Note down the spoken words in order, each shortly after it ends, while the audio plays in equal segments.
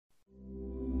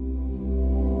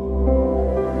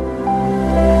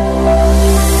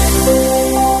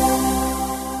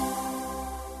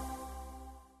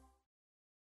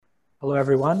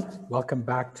everyone. Welcome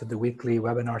back to the weekly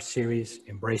webinar series,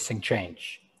 Embracing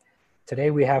Change.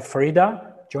 Today we have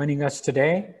Farida joining us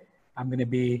today. I'm going to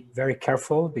be very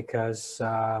careful because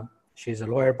she's a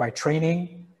lawyer by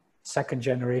training, second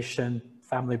generation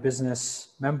family business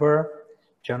member,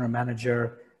 general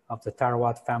manager of the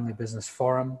Tharawat Family Business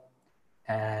Forum,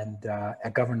 and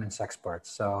a governance expert.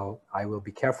 So I will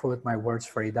be careful with my words,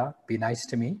 Farida. Be nice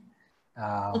to me.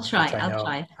 I'll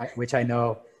try. Which I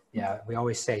know, yeah, we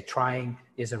always say trying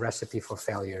is a recipe for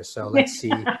failure. So let's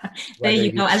see. There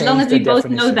you go. As long as we both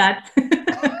know that.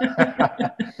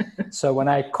 So when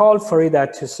I called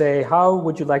Farida to say, how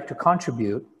would you like to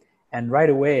contribute? And right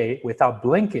away, without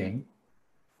blinking,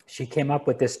 she came up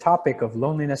with this topic of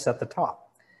loneliness at the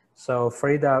top. So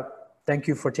Farida, thank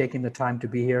you for taking the time to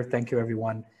be here. Thank you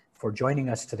everyone for joining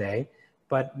us today.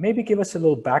 But maybe give us a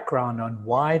little background on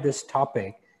why this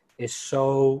topic is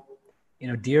so,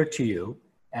 dear to you,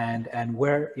 and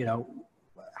where,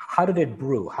 how did it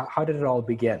brew? How did it all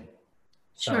begin?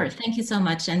 Sure. Thank you so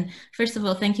much. And first of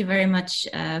all, thank you very much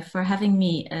for having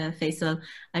me, Faisal.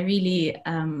 I really,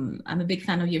 I'm a big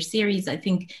fan of your series. I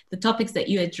think the topics that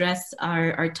you address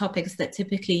are topics that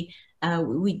typically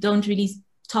we don't really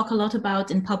talk a lot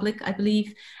about in public, I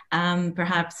believe.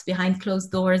 Perhaps behind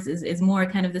closed doors is more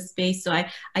kind of the space. So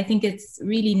I think it's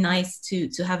really nice to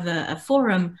have a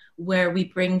forum where we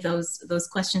bring those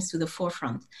questions to the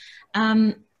forefront.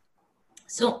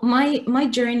 So my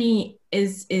journey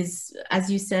is,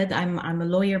 as you said, I'm a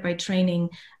lawyer by training.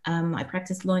 I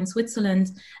practiced law in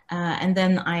Switzerland, and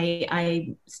then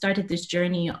I started this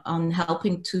journey on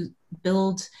helping to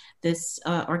build this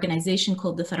organization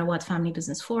called the Tharawat Family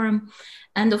Business Forum.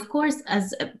 And of course,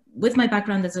 with my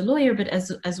background as a lawyer, but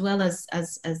as well as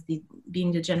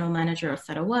being the general manager of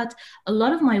Tharawat, a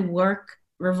lot of my work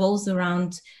revolves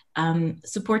around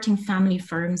supporting family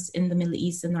firms in the Middle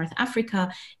East and North Africa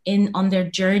on their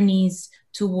journeys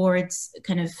towards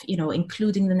kind of,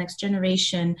 including the next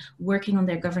generation, working on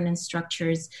their governance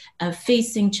structures,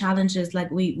 facing challenges like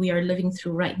we are living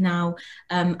through right now,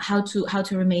 how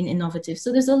to remain innovative.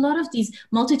 So there's a lot of these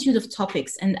multitude of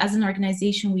topics, and as an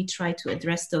organization, we try to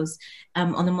address those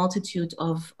on a multitude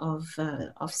of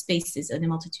spaces, and a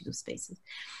multitude of spaces.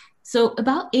 So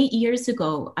about 8 years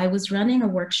ago, I was running a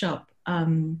workshop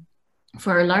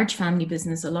for a large family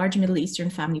business, a large Middle Eastern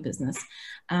family business.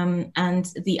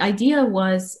 And the idea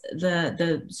was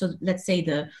so let's say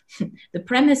the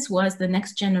premise was the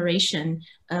next generation,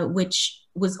 which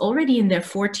was already in their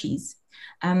 40s,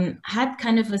 had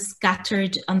kind of a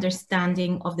scattered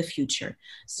understanding of the future.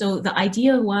 So the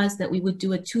idea was that we would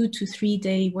do a 2 to 3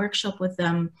 day workshop with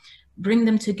them, bring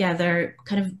them together,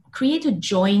 kind of create a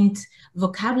joint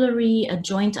vocabulary, a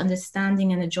joint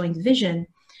understanding, and a joint vision,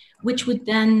 which would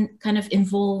then kind of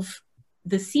involve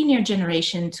the senior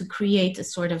generation to create a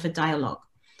sort of a dialogue.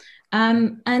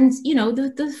 And,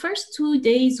 the first 2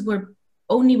 days were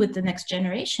only with the next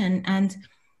generation. And,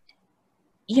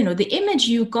 the image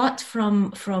you got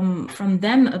from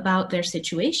them about their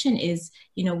situation is,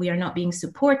 we are not being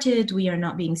supported, we are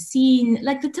not being seen,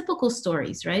 like the typical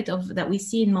stories, right, that we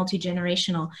see in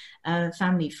multi-generational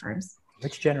family firms.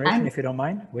 Which generation, if you don't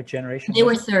mind? Which generation? They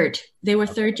were third. They were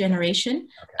third generation.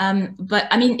 Okay. But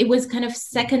I mean, it was kind of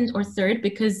second or third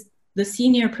because the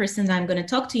senior person that I'm going to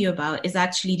talk to you about is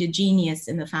actually the genius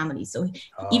in the family. So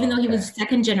even though he was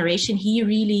second generation, he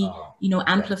really,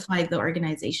 amplified the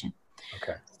organization.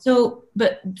 Okay. So,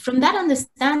 but from that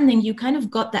understanding, you kind of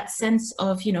got that sense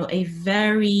of, a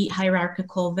very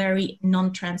hierarchical, very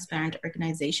non-transparent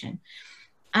organization.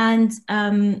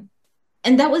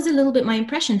 And that was a little bit my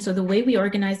impression. So the way we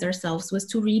organized ourselves was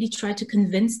to really try to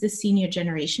convince the senior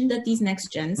generation that these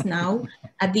next gens now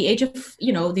at the age of,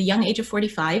 the young age of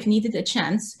 45 needed a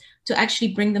chance to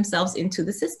actually bring themselves into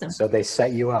the system. So they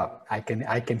set you up. I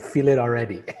can feel it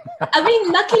already. I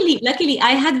mean, luckily,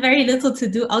 I had very little to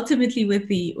do ultimately with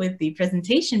the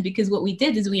presentation, because what we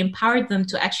did is we empowered them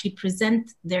to actually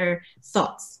present their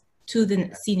thoughts to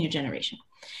the senior generation.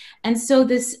 And so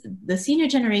the senior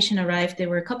generation arrived. There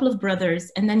were a couple of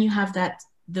brothers, and then you have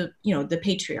the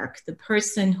patriarch, the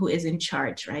person who is in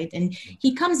charge, right? And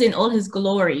he comes in all his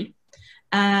glory.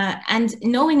 And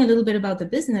knowing a little bit about the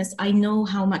business, I know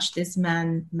how much this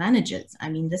man manages. I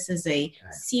mean, this is a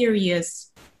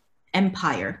serious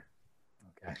empire.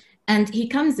 Okay. And he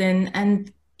comes in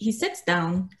and he sits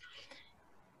down,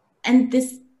 and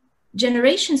this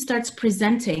generation starts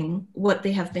presenting what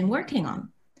they have been working on.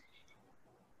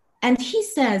 And he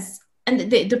says,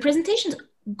 and the presentations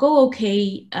go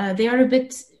okay. They are a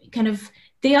bit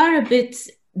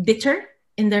bitter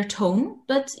in their tone,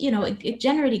 but it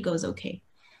generally goes okay.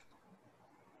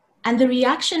 And the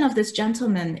reaction of this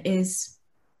gentleman is,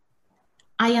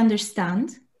 I understand,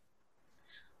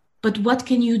 but what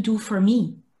can you do for me?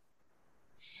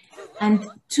 And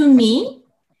to me,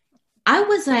 I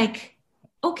was like,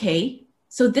 okay,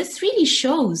 so this really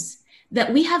shows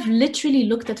that we have literally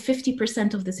looked at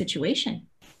 50% of the situation.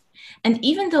 And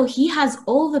even though he has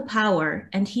all the power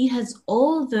and he has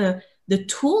all the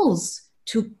tools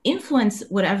to influence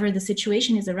whatever the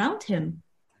situation is around him,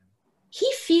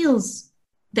 he feels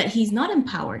that he's not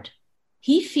empowered.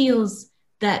 He feels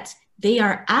that they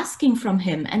are asking from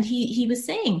him. And he was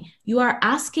saying, you are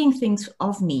asking things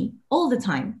of me all the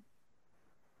time.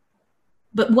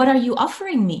 But what are you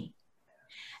offering me?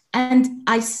 And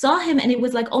I saw him, and it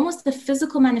was like almost a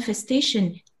physical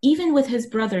manifestation, even with his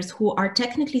brothers, who are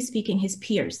technically speaking his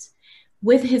peers,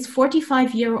 with his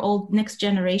 45-year-old next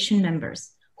generation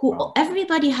members, who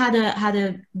everybody had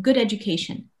a good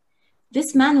education.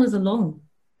 This man was alone.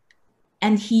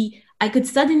 And I could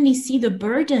suddenly see the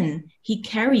burden he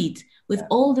carried with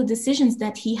all the decisions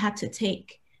that he had to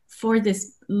take for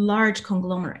this large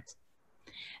conglomerate.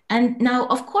 And now,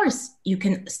 of course, you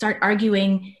can start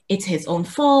arguing it's his own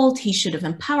fault. He should have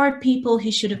empowered people.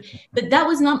 He should have, but that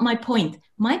was not my point.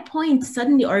 My point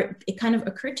suddenly, or it kind of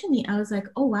occurred to me, I was like,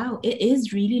 oh, wow, it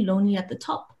is really lonely at the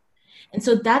top. And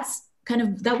so that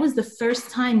was the first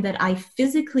time that I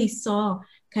physically saw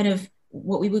kind of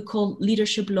what we would call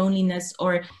leadership loneliness,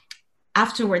 or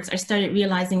afterwards, I started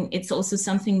realizing it's also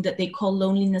something that they call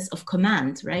loneliness of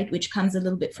command, right? Which comes a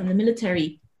little bit from the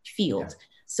military field. Yeah.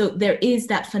 So there is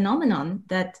that phenomenon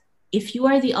that if you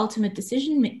are the ultimate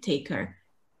decision taker,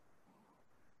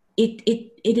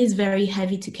 it is very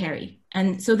heavy to carry.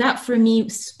 And so that for me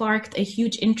sparked a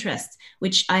huge interest,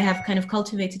 which I have kind of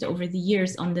cultivated over the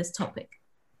years on this topic.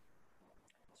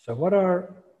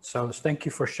 So thank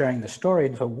you for sharing the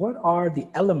story. So what are the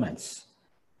elements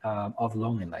of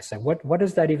loneliness? Like what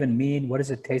does that even mean? What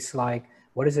does it taste like?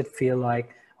 What does it feel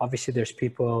like? Obviously there's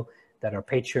people that are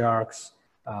patriarchs,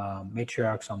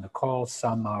 matriarchs on the call.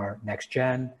 Some are next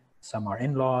gen, some are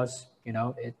in-laws. You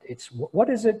know, what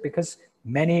is it? Because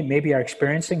many maybe are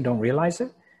experiencing, don't realize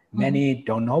it. Many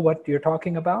don't know what you're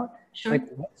talking about. Sure. Like,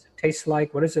 what does it taste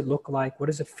like? What does it look like? What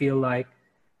does it feel like?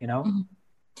 You know?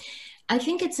 I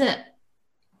think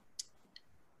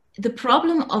the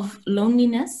problem of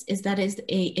loneliness is that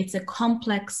it's a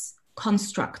complex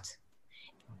construct.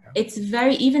 Okay. It's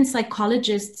even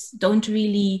psychologists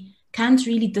can't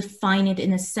really define it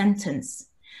in a sentence,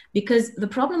 because the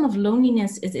problem of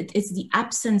loneliness is it's the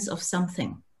absence of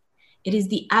something. It is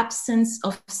the absence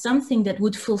of something that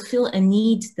would fulfill a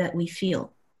need that we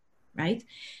feel, right?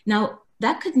 Now,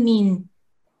 that could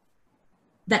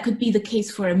be the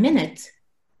case for a minute.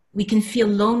 We can feel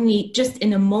lonely just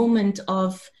in a moment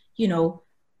of, you know,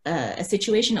 a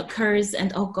situation occurs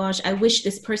and, oh gosh, I wish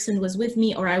this person was with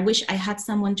me, or I wish I had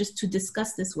someone just to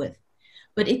discuss this with.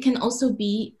 But it can also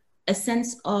be a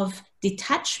sense of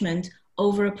detachment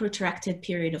over a protracted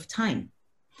period of time.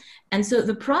 And so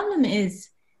the problem is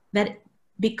that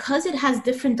because it has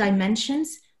different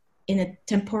dimensions in a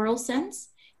temporal sense,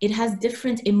 it has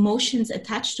different emotions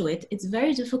attached to it, it's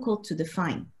very difficult to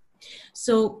define.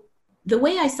 So the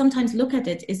way I sometimes look at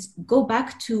it is go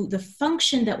back to the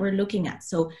function that we're looking at.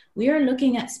 So we are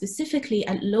looking at specifically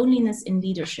at loneliness in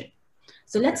leadership.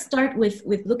 So let's start with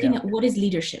looking at what is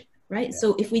leadership, right?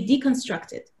 So if we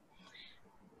deconstruct it,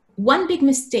 one big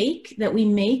mistake that we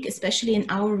make, especially in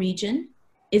our region,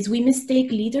 is we mistake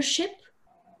leadership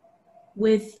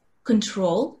with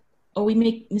control, or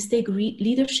we mistake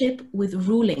leadership with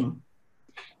ruling.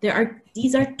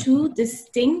 These are two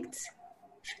distinct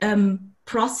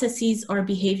processes or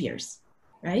behaviors,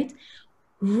 right?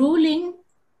 Ruling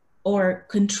or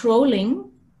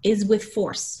controlling is with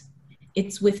force.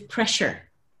 It's with pressure,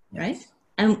 right?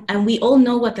 And we all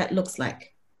know what that looks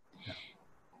like.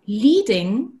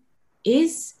 Leading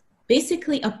is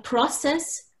basically a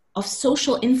process of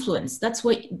social influence. That's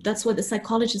what the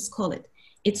psychologists call it.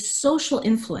 It's social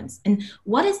influence. And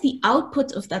what is the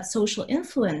output of that social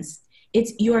influence?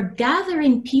 It's you're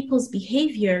gathering people's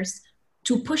behaviors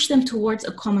to push them towards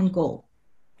a common goal,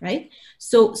 right?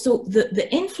 So the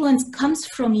influence comes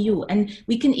from you, and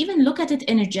we can even look at it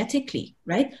energetically,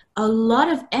 right? A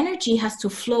lot of energy has to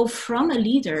flow from a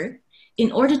leader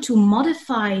in order to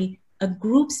modify a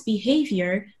group's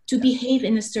behavior to behave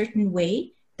in a certain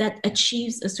way that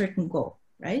achieves a certain goal,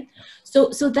 right?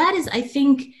 So that is, I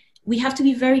think, we have to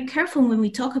be very careful when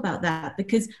we talk about that,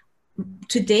 because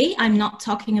today I'm not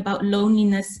talking about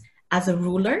loneliness as a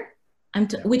ruler,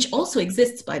 which also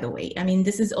exists, by the way. I mean,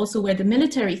 this is also where the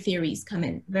military theories come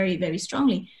in very, very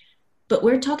strongly. But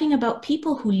we're talking about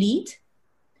people who lead,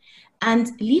 and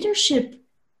leadership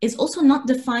is also not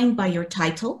defined by your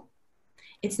title.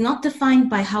 It's not defined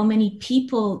by how many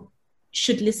people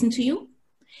should listen to you.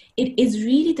 It is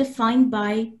really defined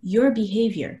by your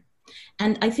behavior.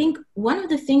 And I think one of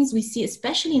the things we see,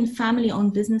 especially in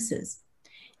family-owned businesses,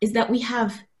 is that we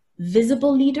have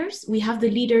visible leaders. We have the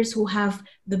leaders who have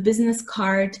the business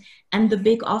card and the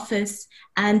big office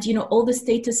and, you know, all the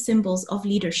status symbols of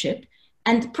leadership,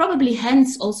 and probably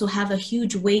hence also have a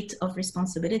huge weight of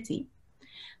responsibility.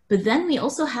 But then we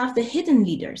also have the hidden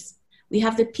leaders. We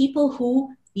have the people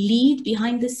who lead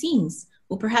behind the scenes,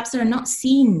 who perhaps are not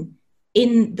seen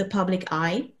in the public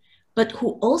eye, but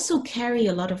who also carry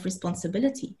a lot of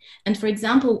responsibility. And for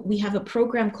example, we have a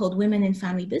program called Women in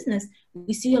Family Business.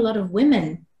 We see a lot of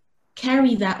women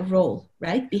carry that role,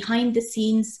 right? Behind the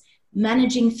scenes,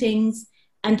 managing things,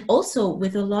 and also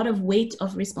with a lot of weight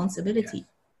of responsibility.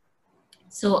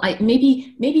 Yes. So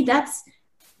maybe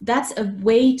that's a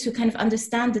way to kind of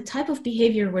understand the type of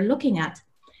behavior we're looking at.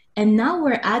 And now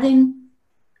we're adding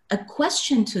a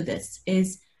question to this,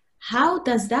 is how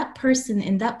does that person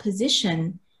in that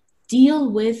position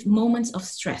deal with moments of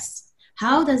stress?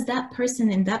 How does that person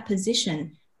in that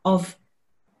position of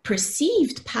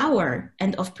perceived power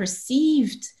and of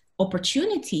perceived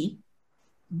opportunity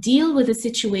deal with a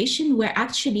situation where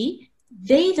actually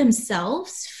they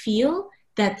themselves feel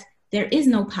that there is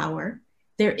no power,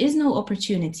 there is no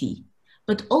opportunity,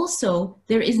 but also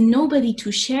there is nobody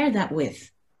to share that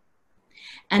with?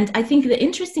 And I think the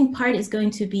interesting part is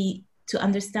going to be to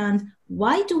understand,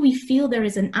 why do we feel there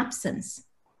is an absence?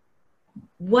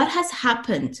 What has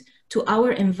happened to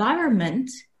our environment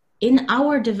in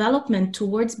our development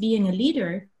towards being a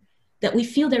leader that we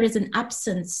feel there is an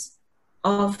absence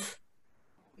of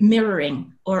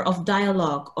mirroring or of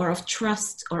dialogue or of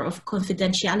trust or of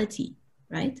confidentiality,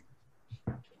 right?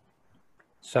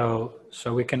 So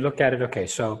we can look at it. Okay,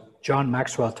 so John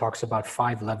Maxwell talks about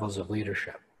 5 levels of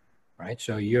leadership, right?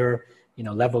 So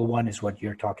level 1 is what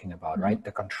you're talking about, mm-hmm. right?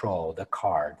 The control, the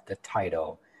card, the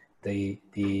title, the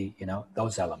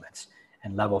those elements.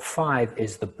 And level 5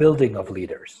 is the building of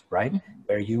leaders, right? Mm-hmm.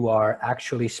 Where you are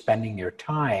actually spending your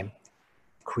time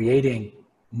creating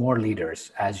more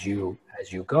leaders as you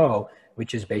go,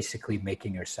 which is basically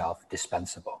making yourself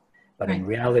dispensable. But right. in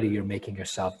reality, you're making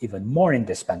yourself even more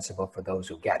indispensable for those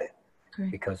who get it.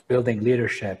 Correct. Because building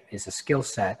leadership is a skill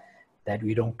set that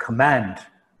we don't command,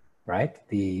 right?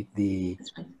 The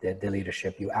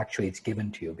leadership, it's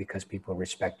given to you because people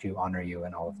respect you, honor you,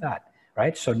 and all of that,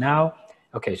 right? So now,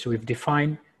 okay, so we've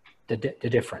defined the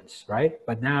difference, right?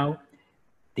 But now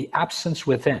the absence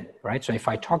within, right? So if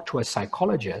I talk to a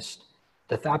psychologist,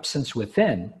 the absence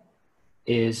within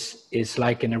is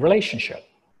like in a relationship,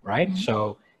 right? Mm-hmm.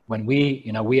 So when we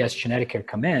as Geneticare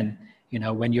come in,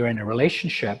 when you're in a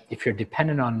relationship, if you're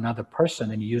dependent on another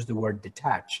person, and you use the word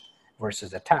detached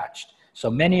versus attached. So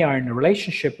many are in a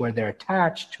relationship where they're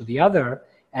attached to the other,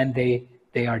 and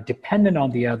they are dependent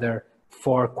on the other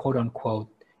for quote unquote,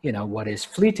 what is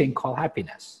fleeting called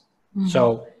happiness. Mm-hmm.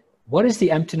 So what is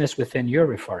the emptiness within you're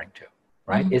referring to,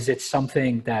 right? Mm-hmm. Is it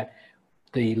something that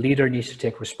the leader needs to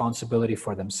take responsibility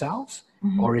for themselves,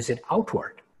 mm-hmm. or is it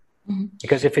outward? Mm-hmm.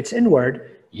 Because if it's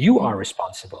inward, you are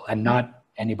responsible and not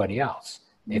anybody else.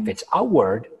 Mm-hmm. If it's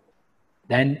outward,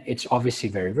 then it's obviously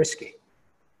very risky.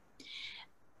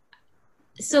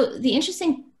 So the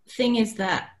interesting thing is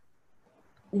that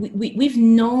we've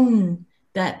known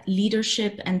that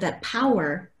leadership and that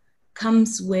power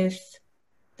comes with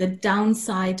the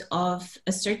downside of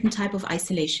a certain type of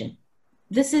isolation.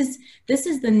 This is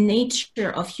the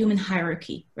nature of human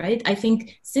hierarchy, right? I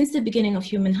think since the beginning of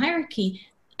human hierarchy,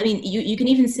 I mean, you can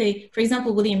even say, for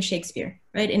example, William Shakespeare,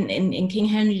 right? In King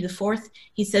Henry IV,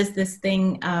 he says this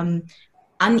thing,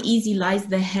 uneasy lies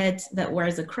the head that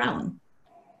wears a crown.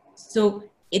 So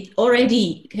it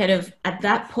already kind of, at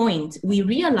that point, we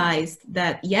realized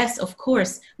that, yes, of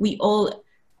course, we all,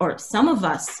 or some of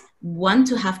us want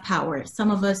to have power.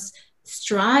 Some of us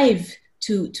strive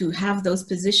to have those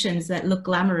positions that look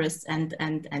glamorous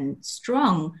and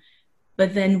strong.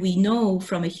 But then we know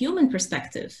from a human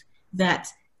perspective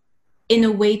that in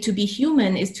a way to be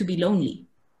human is to be lonely,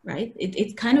 right?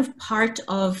 It's kind of part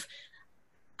of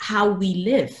how we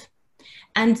live.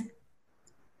 And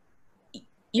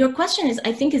your question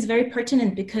I think is very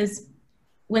pertinent, because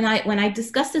when I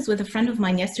discussed this with a friend of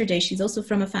mine yesterday, she's also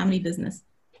from a family business.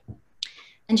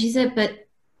 And she said, but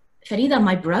Farida,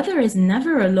 my brother is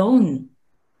never alone.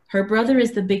 Her brother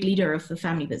is the big leader of the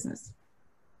family business.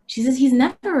 She says, he's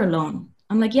never alone.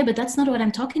 I'm like, yeah, but that's not what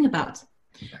I'm talking about.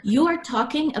 You are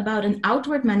talking about an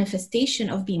outward manifestation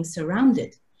of being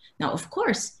surrounded. Now, of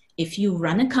course, if you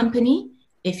run a company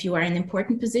if you are in an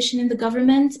important position in the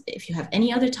government, if you have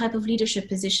any other type of leadership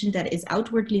position that is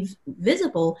outwardly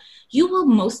visible, you will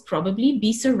most probably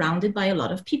be surrounded by a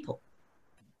lot of people.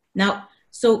 Now,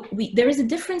 so there is a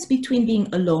difference between being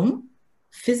alone,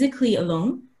 physically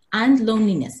alone, and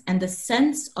loneliness, and the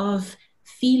sense of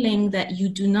feeling that you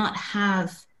do not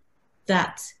have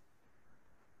that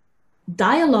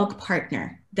dialogue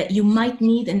partner that you might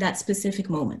need in that specific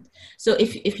moment. So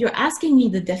if you're asking me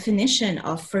the definition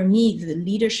of, for me, the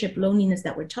leadership loneliness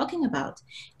that we're talking about,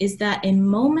 is that in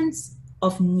moments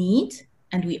of need,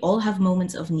 and we all have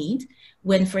moments of need,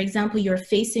 when, for example, you're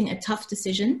facing a tough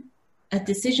decision, a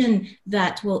decision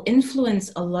that will influence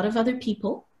a lot of other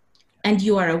people, and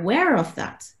you are aware of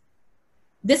that.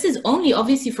 This is only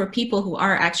obviously for people who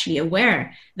are actually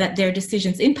aware that their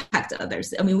decisions impact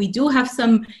others. I mean, we do have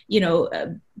some,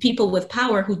 people with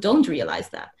power who don't realize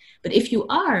that. But if you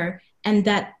are, and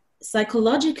that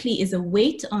psychologically is a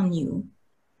weight on you,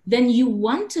 then you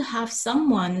want to have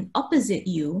someone opposite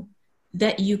you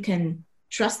that you can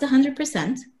trust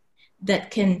 100%, that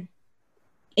can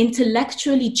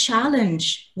intellectually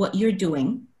challenge what you're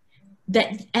doing,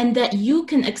 and that you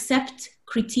can accept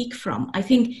critique from. I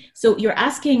think, so you're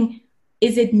asking,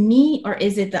 is it me or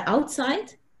is it the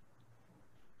outside?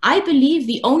 I believe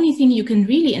the only thing you can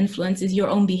really influence is your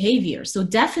own behavior. So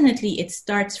definitely it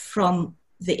starts from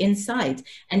the inside,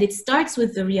 and it starts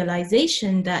with the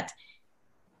realization that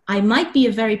I might be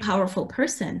a very powerful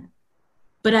person,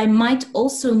 but I might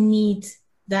also need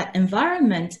that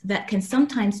environment that can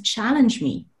sometimes challenge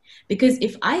me. Because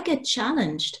if I get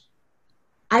challenged,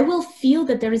 I will feel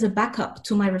that there is a backup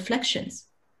to my reflections,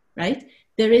 right?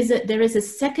 There is a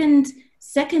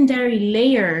secondary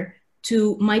layer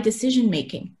to my decision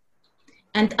making.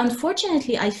 And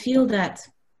unfortunately, I feel that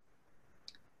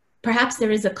perhaps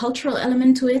there is a cultural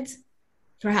element to it.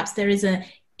 Perhaps there is an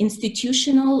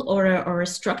institutional or a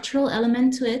structural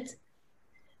element to it.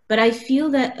 But I feel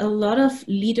that a lot of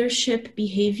leadership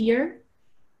behavior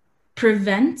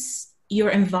prevents your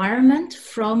environment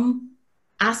from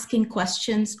asking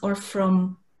questions, or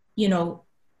from,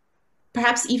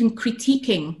 perhaps even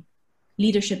critiquing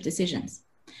leadership decisions.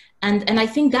 And I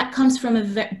think that comes from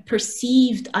a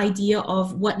perceived idea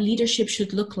of what leadership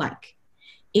should look like.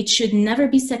 It should never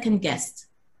be second guessed.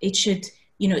 It should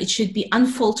be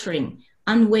unfaltering,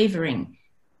 unwavering.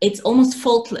 It's almost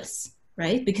faultless,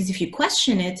 right? Because if you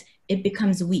question it, it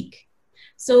becomes weak.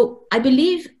 So I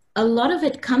believe a lot of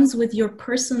it comes with your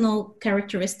personal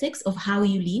characteristics of how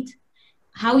you lead,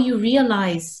 how you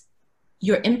realize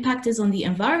your impact is on the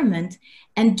environment,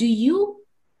 and do you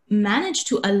manage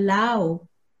to allow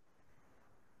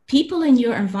people in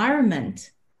your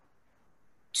environment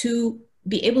to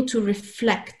be able to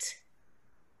reflect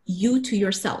you to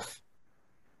yourself?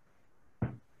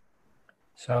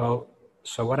 So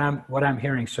what I'm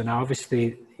hearing, so now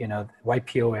obviously,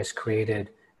 YPO has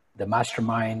created the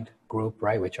mastermind group,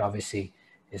 right? Which obviously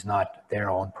is not their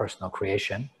own personal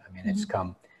creation. I mean, it's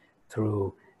come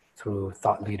through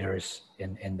thought leaders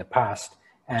in the past.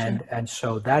 And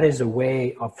so that is a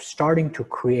way of starting to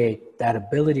create that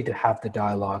ability to have the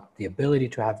dialogue, the ability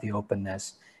to have the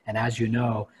openness. And as you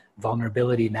know,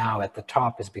 vulnerability now at the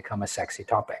top has become a sexy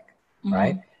topic,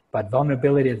 right? But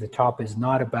vulnerability at the top is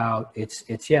not about,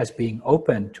 it's yes, being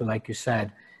open to, like you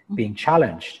said, being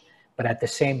challenged, but at the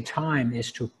same time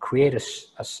is to create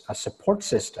a support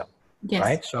system. Yes.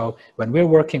 Right. So when we're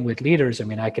working with leaders, I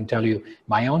mean, I can tell you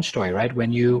my own story, right?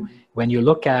 When you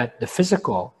look at the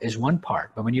physical is one part,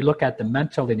 but when you look at the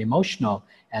mental and emotional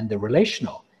and the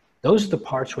relational, those are the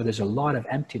parts where there's a lot of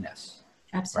emptiness.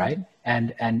 Absolutely. Right.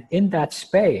 And in that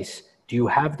space, do you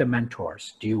have the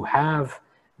mentors? Do you have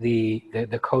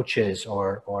the coaches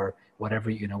or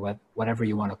whatever, whatever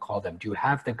you want to call them? Do you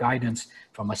have the guidance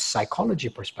from a psychology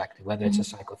perspective, whether it's a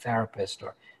psychotherapist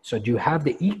or, so do you have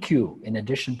the EQ in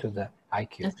addition to the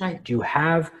IQ? That's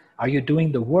right. Are you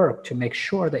doing the work to make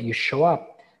sure that you show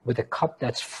up with a cup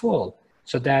that's full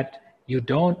so that you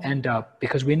don't end up,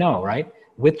 because we know, right?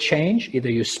 With change, either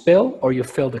you spill or you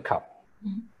fill the cup.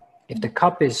 If the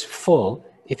cup is full,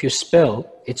 if you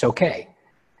spill, it's okay.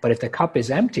 But if the cup is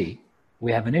empty,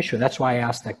 we have an issue. That's why I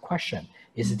asked that question.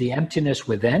 Is it the emptiness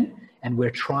within, and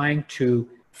we're trying to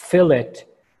fill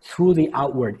it through the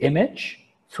outward image,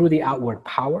 through the outward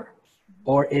power,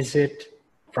 or is it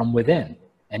from within?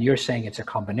 And you're saying it's a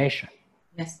combination,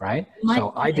 yes. Right?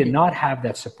 So I did not have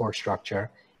that support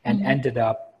structure and ended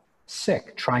up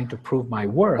sick, trying to prove my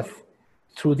worth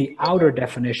through the outer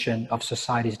definition of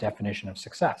society's definition of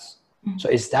success. So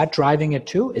is that driving it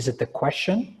too? Is it the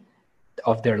question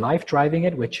of their life driving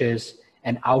it, which is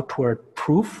an outward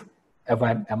proof of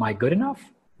am I good enough?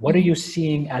 What are you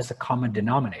seeing as the common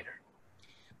denominator?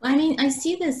 I mean, I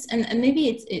see this, and maybe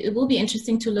it will be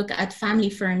interesting to look at family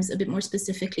firms a bit more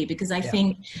specifically, because I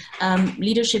think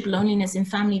leadership loneliness in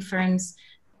family firms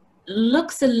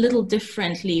looks a little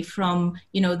differently from,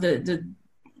 you know, the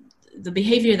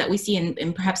behavior that we see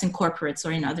in perhaps in corporates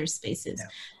or in other spaces.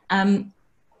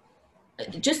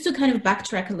 Just to kind of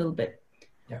backtrack a little bit,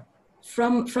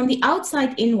 from the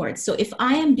outside inwards. So if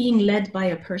I am being led by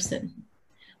a person,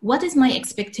 what is my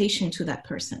expectation to that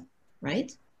person,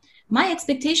 right? My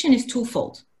expectation is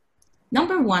twofold.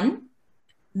 Number one,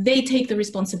 they take the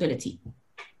responsibility.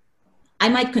 I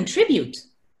might contribute,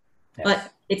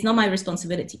 but it's not my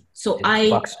responsibility. So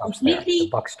the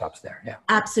buck stops there. Yeah,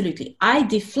 absolutely. I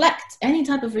deflect any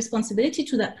type of responsibility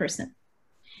to that person.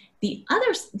 The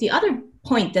other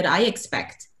point that I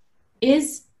expect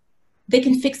is they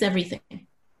can fix everything,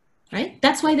 right?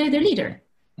 That's why they're the leader.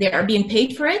 They are being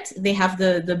paid for it. They have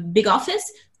the big office.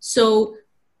 So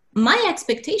my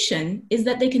expectation is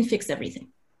that they can fix everything.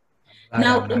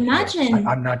 Now imagine...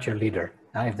 I'm not your leader.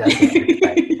 If that's what you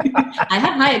expect. I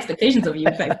have high expectations of you,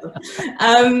 in fact.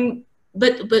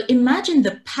 But imagine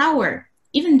the power,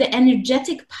 even the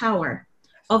energetic power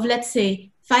of, let's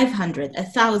say, 500,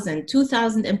 1,000,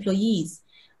 2,000 employees,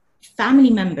 family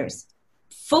members,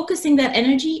 focusing that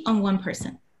energy on one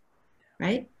person,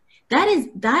 right?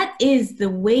 That is the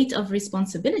weight of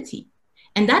responsibility.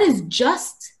 And that is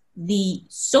just the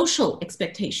social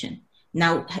expectation.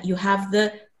 Now you have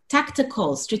the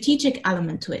tactical, strategic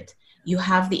element to it. You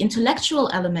have the intellectual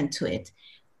element to it.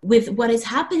 With what is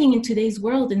happening in today's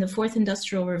world in the fourth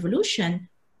industrial revolution,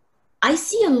 I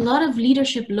see a lot of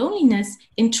leadership loneliness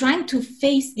in trying to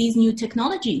face these new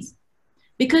technologies,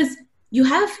 because you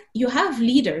have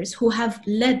leaders who have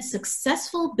led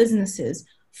successful businesses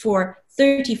for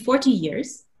 30, 40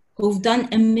 years, who've done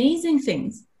amazing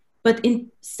things. But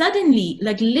suddenly,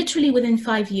 like literally within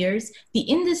 5 years, the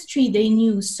industry they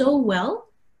knew so well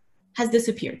has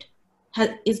disappeared,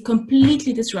 is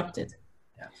completely disrupted.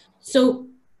 Yeah. So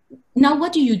now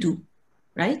what do?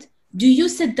 Right? Do you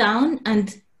sit down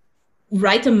and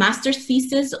write a master's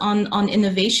thesis on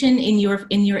innovation in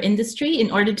your industry in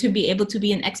order to be able to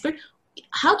be an expert?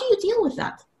 How do you deal with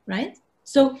that, right?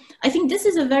 So I think this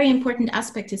is a very important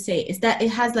aspect to say, is that it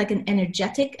has like an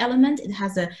energetic element, it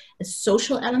has a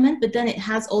social element, but then it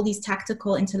has all these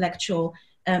tactical, intellectual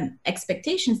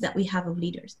expectations that we have of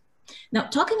leaders. Now,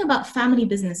 talking about family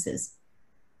businesses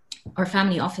or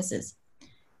family offices,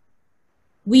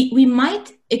 we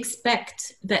might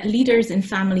expect that leaders in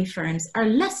family firms are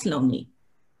less lonely,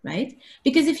 right?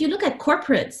 Because if you look at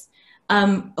corporates,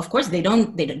 of course, they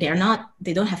don't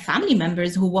have family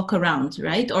members who walk around,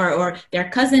 right? Or their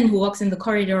cousin who walks in the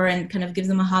corridor and kind of gives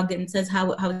them a hug and says,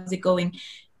 how is it going?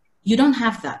 You don't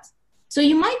have that. So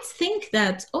you might think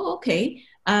that, oh, okay,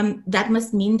 that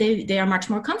must mean they are much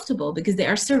more comfortable because they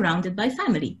are surrounded by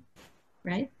family,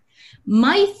 right?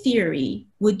 My theory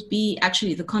would be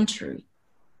actually the contrary,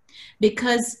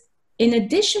 because in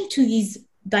addition to these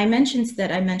dimensions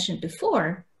that I mentioned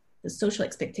before, the social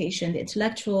expectation, the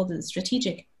intellectual, the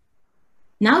strategic,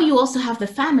 now you also have the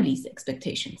family's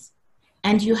expectations.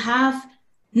 And you have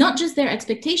not just their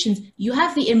expectations, you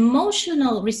have the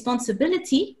emotional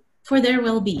responsibility for their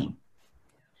well-being.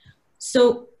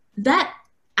 So that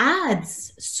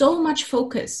adds so much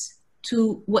focus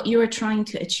to what you're trying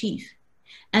to achieve.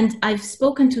 And I've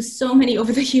spoken to so many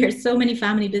over the years, so many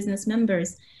family business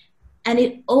members, and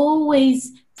it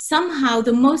always somehow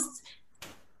the most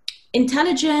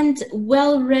intelligent,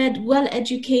 well-read,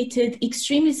 well-educated,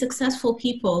 extremely successful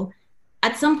people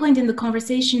at some point in the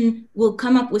conversation will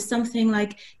come up with something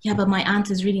like, yeah, but my aunt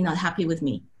is really not happy with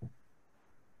me.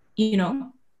 You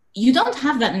know, you don't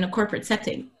have that in a corporate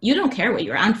setting. You don't care what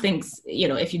your aunt thinks, you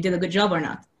know, if you did a good job or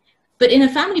not. But in a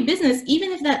family business,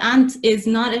 even if that aunt is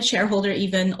not a shareholder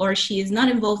even, or she is not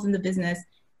involved in the business,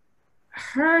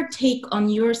 her take on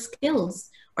your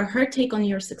skills or her take on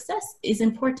your success is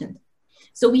important.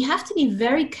 So we have to be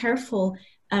very careful,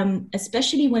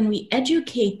 especially when we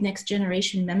educate next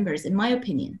generation members, in my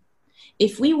opinion.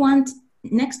 If we want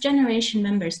next generation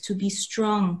members to be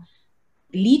strong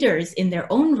leaders in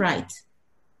their own right,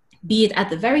 be it at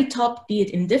the very top, be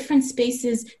it in different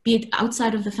spaces, be it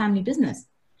outside of the family business,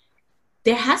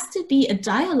 there has to be a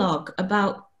dialogue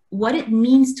about what it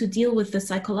means to deal with the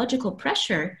psychological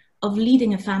pressure of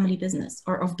leading a family business,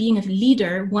 or of being a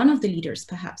leader, one of the leaders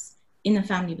perhaps, in a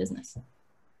family business.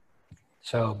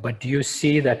 So, but do you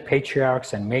see that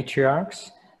patriarchs and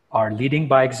matriarchs are leading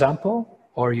by example,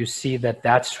 or you see that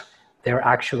they're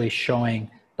actually showing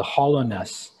the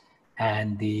hollowness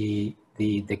and the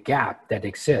gap that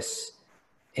exists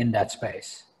in that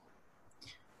space?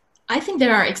 I think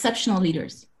there are exceptional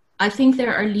leaders. I think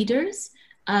there are leaders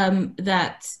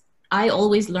that I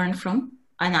always learn from,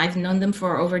 and I've known them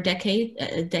for over a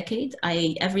decade.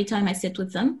 Every time I sit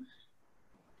with them,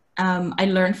 I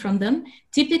learn from them.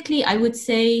 Typically, I would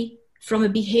say from a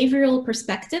behavioral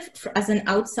perspective, as an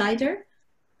outsider,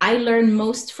 I learn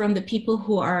most from the people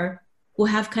who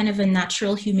have kind of a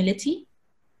natural humility,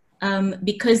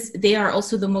 because they are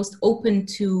also the most open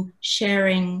to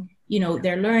sharing,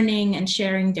 their learning and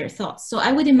sharing their thoughts. So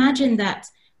I would imagine that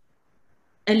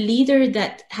a leader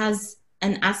that has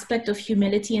an aspect of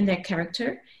humility in their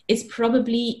character is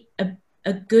probably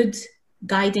a good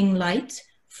guiding light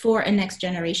for a next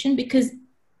generation, because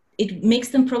it makes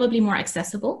them probably more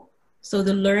accessible. So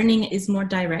the learning is more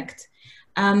direct.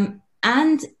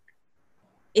 And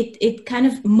it kind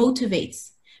of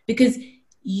motivates, because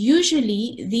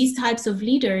usually these types of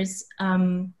leaders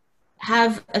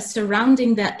have a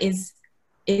surrounding that is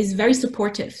very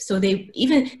supportive. So they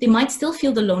might still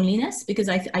feel the loneliness, because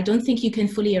I don't think you can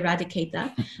fully eradicate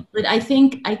that. But I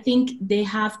think they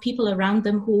have people around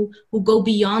them who go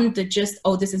beyond the just,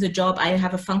 oh, this is a job, I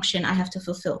have a function I have to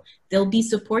fulfill. They'll be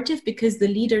supportive because the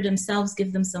leader themselves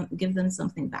give them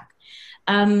something back.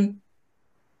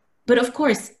 But of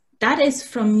course, that is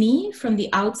from me, from the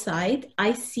outside.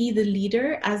 I see the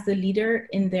leader as the leader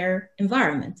in their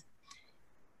environment.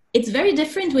 It's very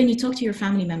different when you talk to your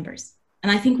family members.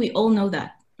 And I think we all know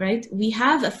that, right? We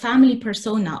have a family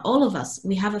persona, all of us,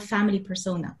 we have a family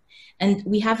persona, and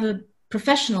we have a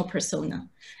professional persona.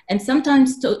 And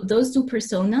sometimes those two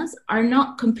personas are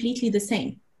not completely the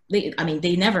same.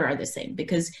 They never are the same,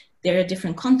 because they're a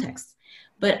different context.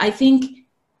 But I think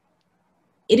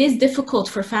it is difficult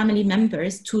for family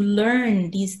members to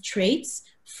learn these traits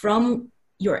from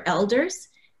your elders,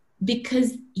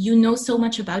 because you know so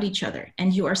much about each other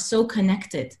and you are so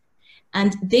connected,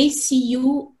 and they see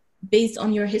you based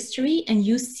on your history and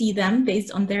you see them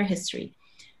based on their history.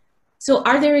 So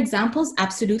are there examples?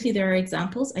 Absolutely, there are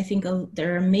examples. I think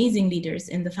there are amazing leaders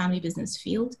in the family business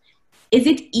field. Is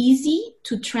it easy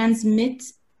to transmit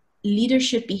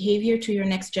leadership behavior to your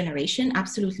next generation?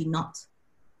 Absolutely not,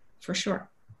 for sure.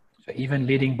 So even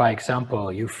leading by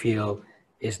example, you feel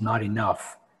is not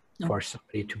enough for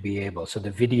somebody to be able. So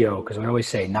the video, because we always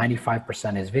say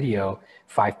 95% is video,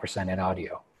 5% in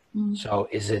audio. So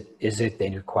is it they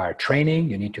require training?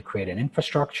 You need to create an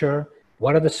infrastructure.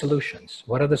 What are the solutions?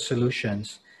 What are the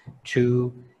solutions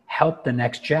to help the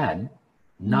next gen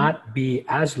not be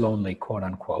as lonely, quote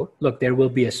unquote? Look, there will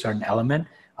be a certain element.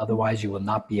 Otherwise, you will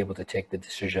not be able to take the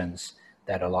decisions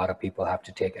that a lot of people have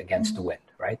to take against the wind,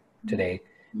 right? Today,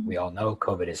 we all know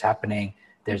COVID is happening.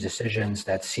 There's decisions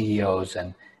that CEOs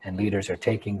and leaders are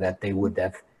taking that they would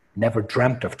have never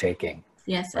dreamt of taking.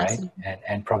 Yes, right? absolutely.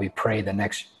 And probably pray the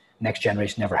next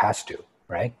generation never has to,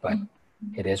 right? But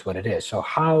it is what it is. So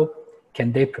how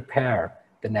can they prepare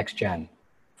the next gen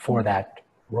for that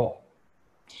role?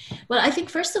 Well, I think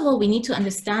first of all, we need to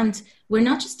understand we're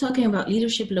not just talking about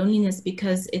leadership loneliness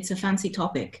because it's a fancy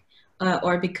topic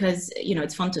or because,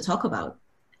 it's fun to talk about.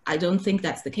 I don't think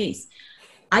that's the case.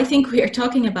 I think we are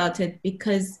talking about it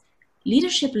because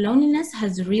leadership loneliness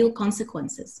has real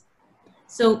consequences.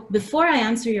 So before I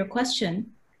answer your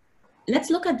question, let's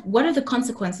look at what are the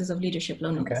consequences of leadership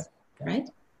loneliness, right?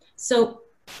 So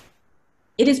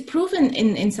it is proven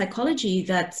in psychology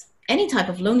that any type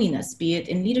of loneliness, be it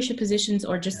in leadership positions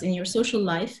or just in your social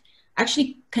life,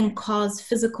 actually can cause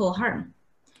physical harm.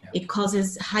 It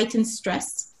causes heightened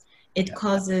stress. It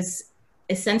causes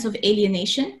a sense of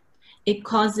alienation. It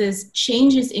causes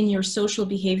changes in your social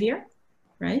behavior,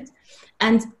 right?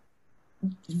 And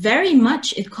very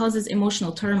much it causes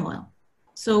emotional turmoil.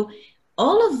 So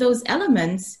all of those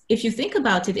elements, if you think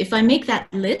about it, if I make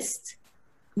that list,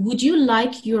 would you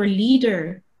like your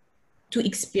leader to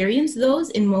experience those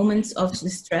in moments of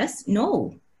distress?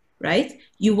 No, right?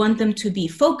 You want them to be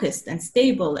focused and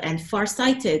stable and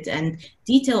farsighted and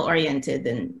detail-oriented,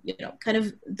 and kind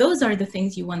of those are the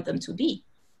things you want them to be.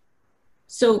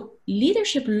 So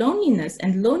leadership loneliness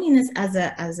and loneliness as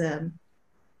an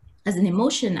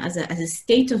emotion, as a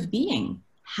state of being,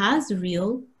 has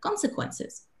real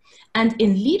consequences. And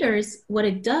in leaders, what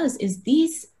it does is the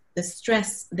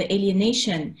stress, the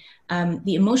alienation,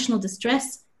 the emotional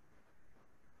distress,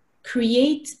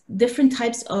 create different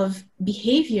types of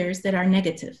behaviors that are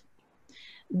negative.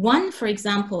 One, for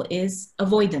example, is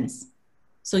avoidance.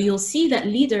 So you'll see that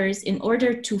leaders, in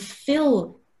order to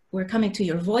fill, we're coming to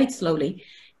your void slowly,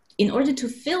 in order to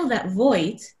fill that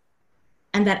void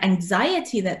and that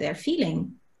anxiety that they're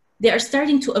feeling, they are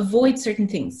starting to avoid certain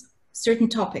things, certain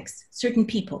topics, certain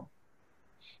people.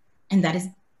 And that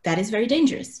is very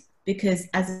dangerous, because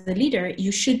as a leader,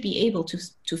 you should be able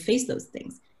to face those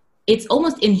things. it's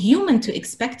almost inhuman to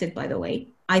expect it, by the way,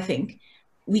 I think.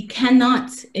 We cannot,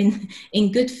 in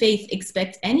good faith,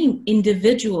 expect any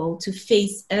individual to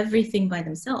face everything by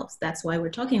themselves. That's why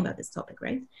we're talking about this topic,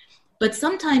 right? But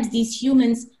sometimes these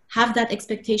humans have that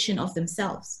expectation of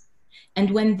themselves. And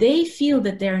when they feel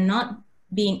that they're not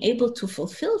being able to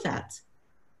fulfill that,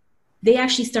 they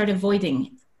actually start avoiding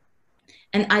it.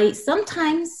 And I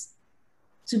sometimes,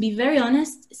 to be very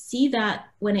honest, see that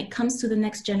when it comes to the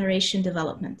next generation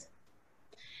development.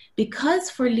 Because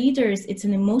for leaders, it's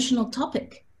an emotional topic,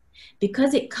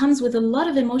 because it comes with a lot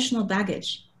of emotional baggage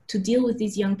to deal with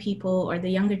these young people or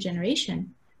the younger generation,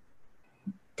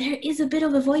 there is a bit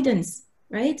of avoidance,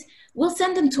 right? We'll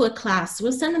send them to a class,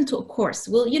 we'll send them to a course,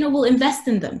 we'll invest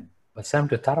in them. We'll send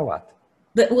them to Tarawat.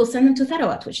 But we'll send them to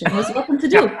Tarawat, which they're most welcome to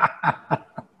do.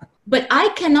 But I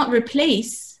cannot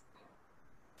replace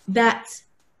that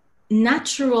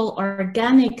natural,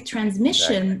 organic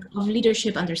transmission of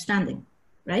leadership understanding,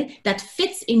 right? That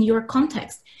fits in your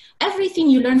context. Everything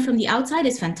you learn from the outside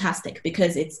is fantastic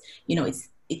because it's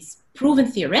proven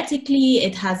theoretically,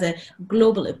 it has a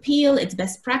global appeal, it's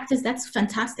best practice, that's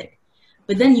fantastic.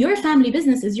 But then your family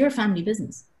business is your family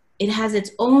business. It has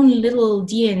its own little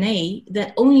DNA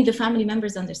that only the family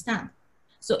members understand.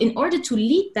 So in order to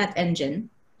lead that engine,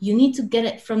 you need to get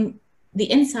it from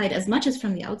the inside as much as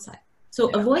from the outside. So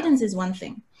avoidance is one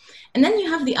thing. And then you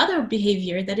have the other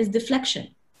behavior that is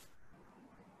deflection.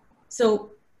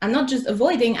 So I'm not just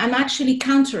avoiding, I'm actually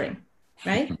countering,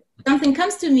 right? Something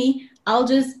comes to me, I'll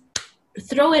just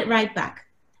throw it right back.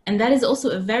 And that is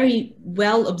also a very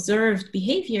well observed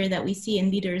behavior that we see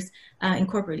in leaders, in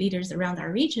corporate leaders around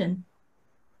our region.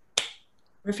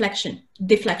 Deflection,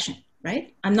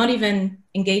 right? I'm not even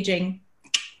engaging.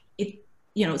 It,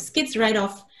 skids right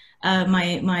off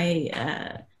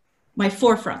my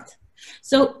forefront.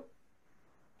 So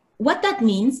what that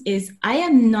means is I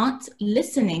am not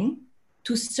listening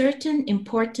to certain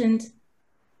important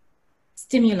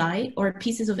stimuli or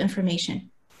pieces of information.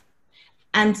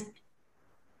 And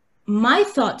my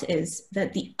thought is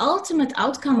that the ultimate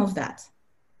outcome of that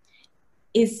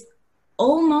is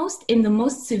almost, in the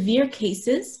most severe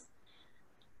cases,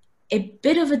 a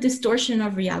bit of a distortion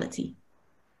of reality,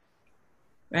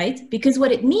 right? Because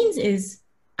what it means is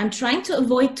I'm trying to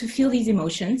avoid to feel these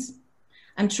emotions.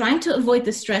 I'm trying to avoid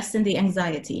the stress and the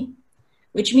anxiety,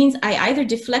 which means I either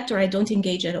deflect or I don't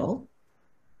engage at all,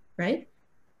 right?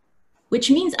 Which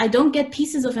means I don't get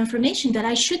pieces of information that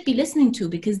I should be listening to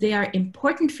because they are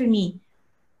important for me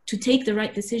to take the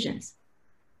right decisions.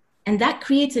 And that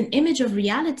creates an image of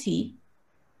reality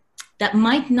that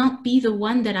might not be the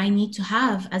one that I need to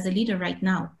have as a leader right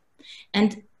now.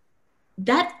 And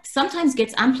that sometimes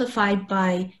gets amplified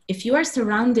by if you are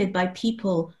surrounded by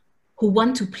people who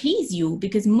want to please you,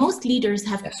 because most leaders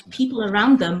have people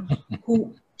around them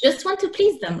who just want to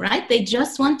please them, right? They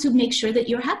just want to make sure that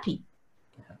you're happy.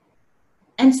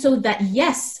 And so that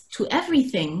yes to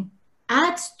everything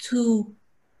adds to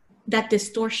that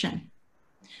distortion.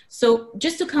 So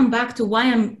just to come back to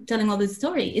why I'm telling all this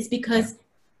story is because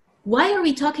why are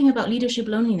we talking about leadership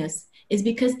loneliness? Is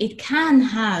because it can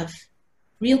have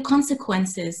real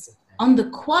consequences on the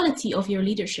quality of your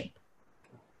leadership.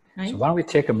 Right? So why don't we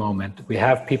take a moment? We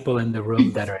have people in the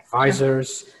room that are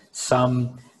advisors,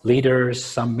 some leaders,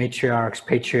 some matriarchs,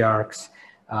 patriarchs.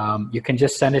 You can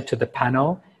just send it to the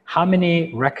panel. How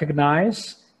many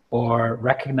recognize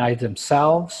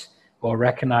themselves or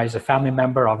recognize a family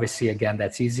member? Obviously, again,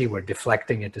 that's easy. We're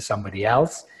deflecting it to somebody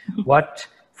else. What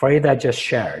Farida just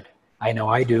shared, I know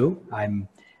I do.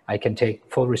 I can take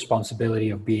full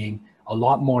responsibility of being a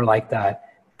lot more like that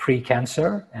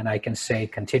pre-cancer, and I can say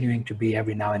continuing to be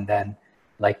every now and then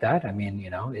like that. I mean,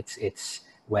 it's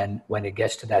when it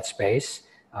gets to that space,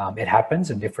 it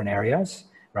happens in different areas,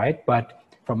 right? But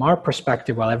from our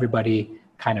perspective, while everybody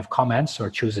kind of comments or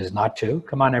chooses not to,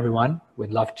 come on, everyone, we'd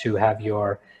love to have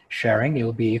your sharing.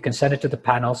 You can send it to the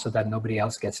panel so that nobody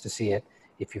else gets to see it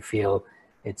if you feel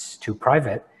it's too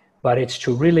private. But it's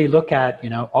to really look at,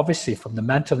 obviously from the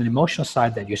mental and emotional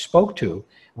side that you spoke to,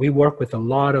 we work with a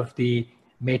lot of the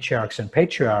matriarchs and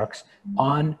patriarchs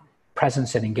on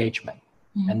presence and engagement.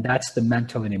 And that's the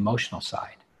mental and emotional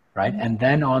side, right? And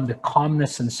then on the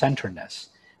calmness and centeredness,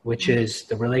 which is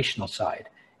the relational side.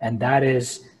 And that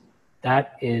is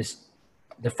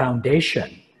the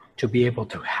foundation to be able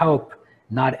to help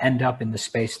not end up in the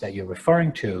space that you're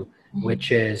referring to,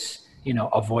 which is,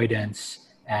 avoidance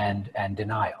and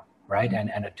denial, right?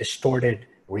 And a distorted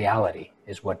reality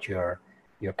is what you're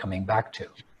coming back to.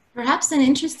 Perhaps an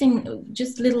interesting,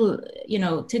 just little,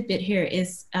 tidbit here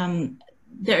is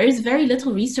there is very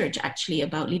little research actually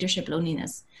about leadership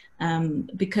loneliness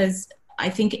because I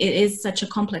think it is such a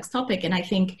complex topic, and I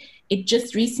think it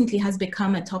just recently has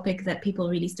become a topic that people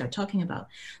really start talking about.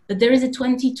 But there is a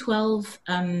 2012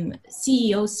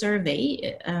 CEO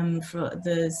survey for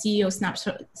the CEO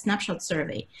Snapshot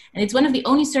survey, and it's one of the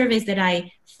only surveys that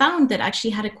I found that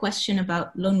actually had a question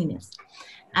about loneliness.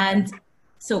 And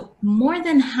so more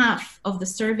than half of the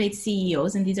surveyed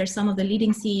CEOs, and these are some of the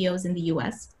leading CEOs in the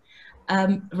US,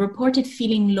 reported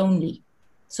feeling lonely.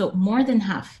 So more than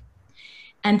half.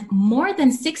 And more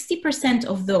than 60%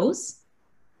 of those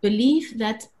believe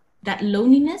that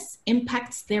loneliness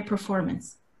impacts their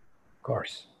performance. Of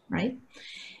course. Right?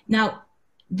 Now,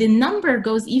 the number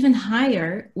goes even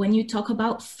higher when you talk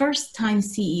about first-time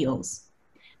CEOs.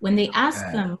 When they ask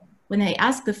them, when I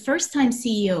asked the first-time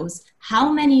CEOs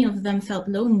how many of them felt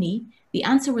lonely, the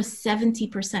answer was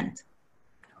 70%.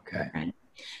 Okay. Right?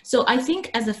 So I think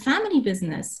as a family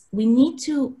business, we need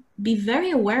to be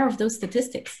very aware of those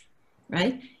statistics,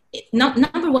 right?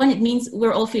 Number one, it means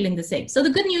we're all feeling the same. So the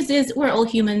good news is we're all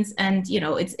humans, and you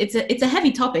know it's a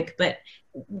heavy topic, but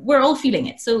we're all feeling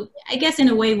it. So I guess in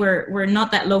a way we're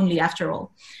not that lonely after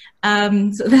all.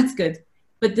 So that's good.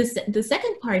 But the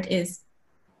second part is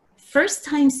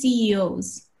first-time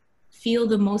CEOs feel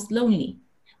the most lonely,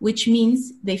 which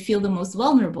means they feel the most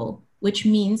vulnerable, which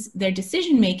means their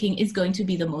decision-making is going to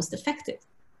be the most affected,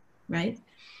 right?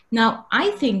 Now,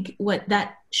 I think what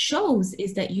that shows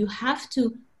is that you have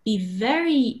to be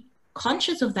very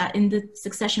conscious of that in the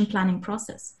succession planning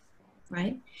process,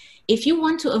 right? If you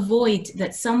want to avoid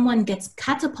that someone gets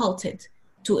catapulted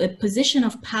to a position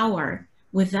of power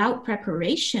without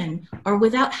preparation or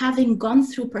without having gone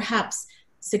through perhaps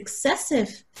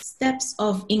successive steps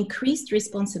of increased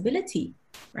responsibility,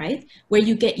 right? Where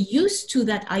you get used to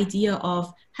that idea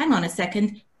of, hang on a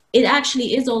second, it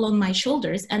actually is all on my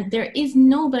shoulders and there is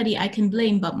nobody I can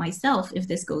blame but myself if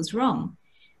this goes wrong.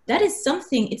 That is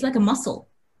something, it's like a muscle,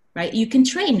 right? You can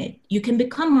train it. You can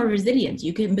become more resilient.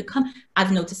 You can become,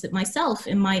 I've noticed it myself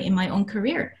in my own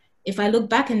career. If I look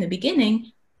back in the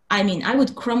beginning, I mean, I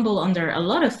would crumble under a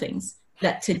lot of things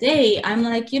that today I'm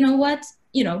like, you know what,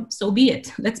 so be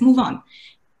it. Let's move on.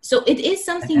 So it is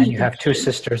something. And you have two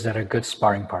sisters that are good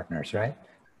sparring partners, right?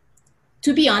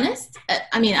 To be honest,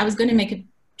 I mean, I was going to make a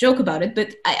joke about it,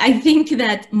 but I think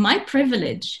that my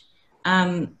privilege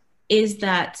is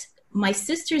that my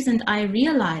sisters and I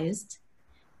realized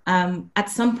at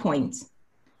some point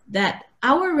that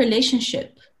our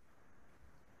relationship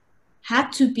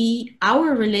had to be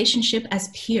our relationship as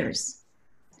peers.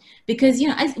 Because,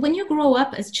 when you grow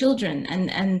up as children,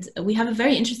 and we have a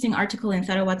very interesting article in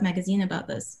Tharawat magazine about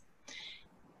this,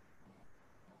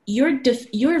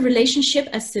 your relationship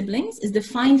as siblings is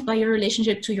defined by your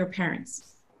relationship to your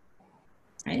parents,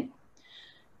 right?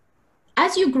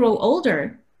 As you grow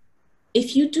older,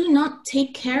 if you do not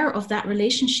take care of that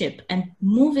relationship and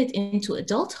move it into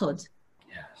adulthood,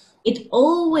 yes, it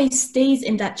always stays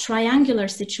in that triangular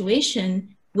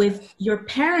situation with your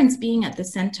parents being at the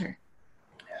center.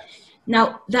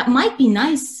 Now, that might be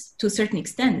nice to a certain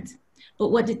extent, but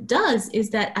what it does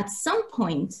is that at some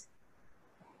point,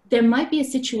 there might be a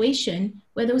situation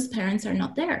where those parents are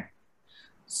not there.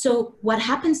 So what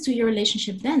happens to your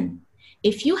relationship then?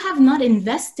 If you have not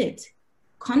invested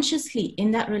consciously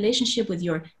in that relationship with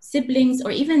your siblings,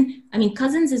 or even,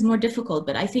 cousins is more difficult,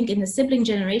 but I think in the sibling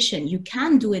generation, you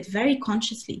can do it very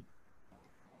consciously,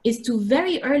 is to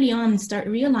very early on start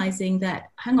realizing that,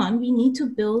 hang on, we need to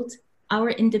build our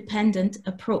independent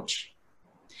approach.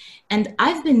 And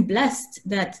I've been blessed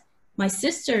that my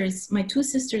two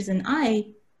sisters and I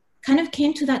kind of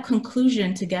came to that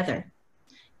conclusion together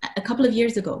a couple of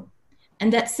years ago.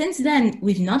 And that since then,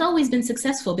 we've not always been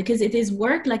successful because it is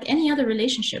work like any other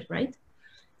relationship, right?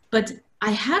 But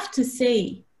I have to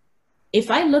say, if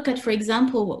I look at, for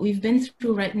example, what we've been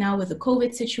through right now with the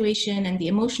COVID situation and the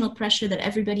emotional pressure that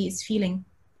everybody is feeling,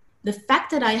 the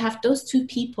fact that I have those two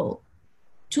people,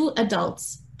 two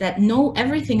adults that know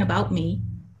everything about me,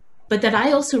 but that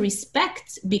I also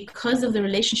respect because of the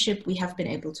relationship we have been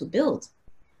able to build,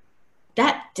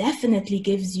 that definitely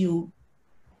gives you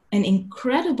an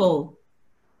incredible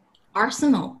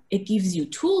arsenal. It gives you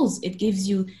tools. It gives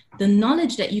you the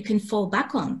knowledge that you can fall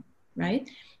back on, right?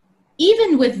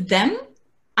 Even with them,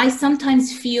 I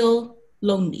sometimes feel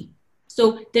lonely.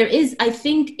 So there is, I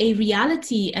think, a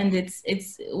reality, and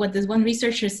it's what this one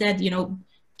researcher said,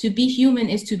 to be human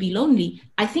is to be lonely.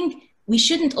 I think we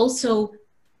shouldn't also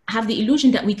have the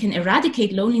illusion that we can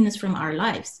eradicate loneliness from our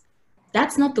lives.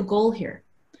 That's not the goal here.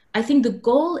 I think the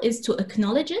goal is to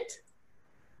acknowledge it,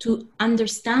 to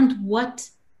understand what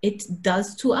it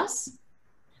does to us,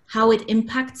 how it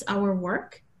impacts our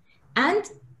work, and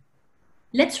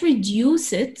let's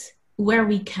reduce it where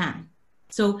we can.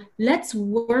 So let's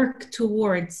work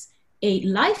towards a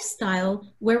lifestyle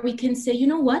where we can say, you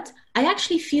know what, I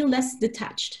actually feel less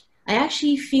detached. I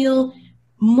actually feel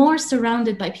more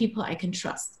surrounded by people I can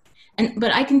trust.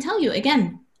 But I can tell you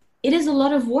again, it is a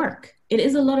lot of work. It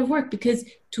is a lot of work, because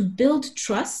to build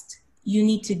trust, you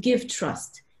need to give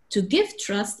trust. To give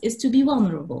trust is to be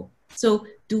vulnerable. So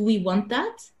do we want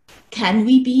that? Can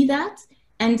we be that?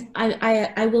 And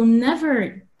I will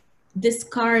never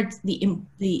discard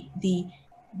the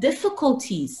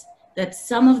difficulties that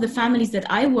some of the families that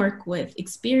I work with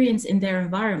experience in their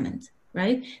environment,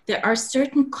 right? There are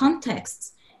certain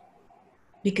contexts,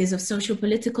 because of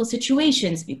socio-political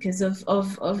situations, because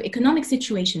of economic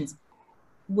situations,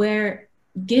 where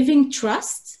giving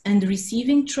trust and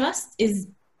receiving trust is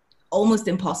almost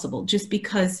impossible, just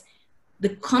because the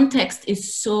context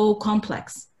is so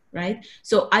complex, right?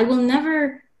 So I will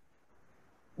never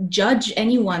judge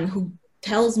anyone who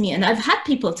tells me, and I've had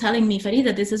people telling me,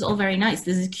 Farida, this is all very nice,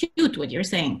 this is cute what you're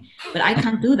saying, but I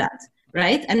can't do that,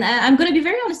 right? And I'm going to be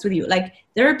very honest with you. Like,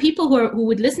 there are people who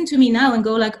would listen to me now and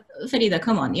go like, Farida,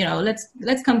 come on, you know,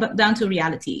 let's come down to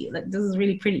reality. Like, this is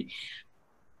really pretty.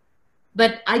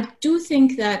 But I do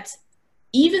think that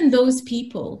even those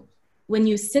people, when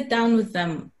you sit down with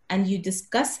them and you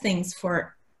discuss things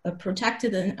for a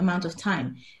protracted amount of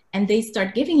time, and they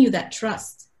start giving you that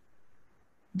trust,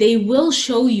 they will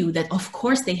show you that, of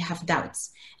course, they have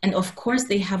doubts, and of course,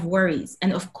 they have worries,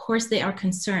 and of course, they are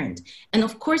concerned, and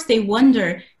of course, they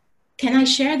wonder, can I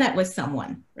share that with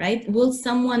someone, right? Will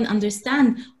someone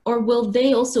understand, or will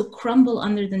they also crumble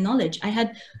under the knowledge? I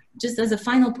had, just as a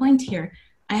final point here,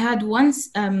 I had once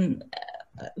a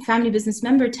family business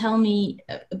member tell me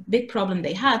a big problem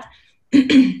they had.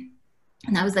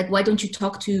 And I was like, why don't you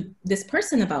talk to this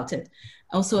person about it?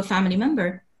 Also a family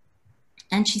member.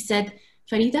 And she said,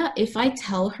 Farida, if I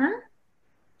tell her,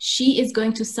 she is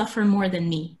going to suffer more than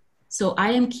me. So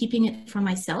I am keeping it for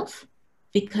myself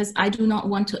because I do not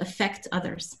want to affect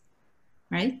others,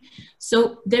 right?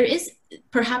 So there is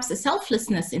perhaps a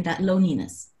selflessness in that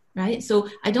loneliness, right? So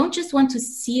I don't just want to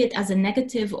see it as a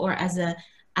negative or as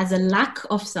a lack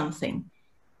of something.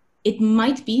 It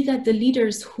might be that the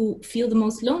leaders who feel the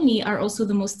most lonely are also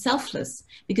the most selfless,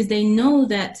 because they know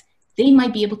that they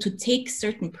might be able to take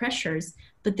certain pressures,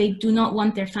 but they do not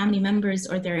want their family members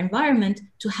or their environment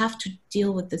to have to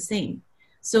deal with the same.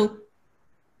 So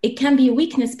it can be a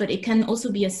weakness, but it can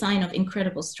also be a sign of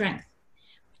incredible strength.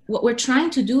 What we're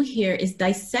trying to do here is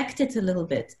dissect it a little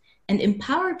bit and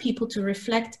empower people to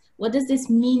reflect, what does this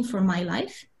mean for my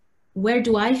life? Where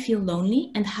do I feel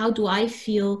lonely? And how do I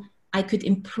feel I could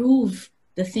improve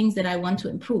the things that I want to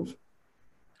improve?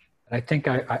 I think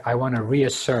I want to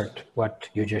reassert what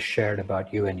you just shared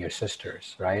about you and your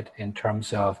sisters, right? In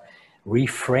terms of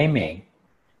reframing,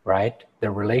 right,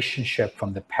 the relationship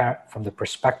from the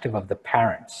perspective of the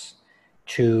parents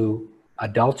to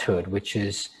adulthood, which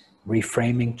is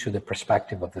reframing to the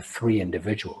perspective of the three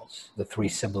individuals, the three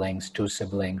siblings, two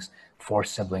siblings, four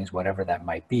siblings, whatever that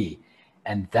might be.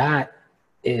 And that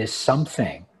is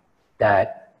something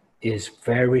that is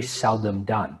very seldom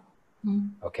done.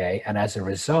 Okay. And as a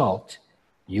result,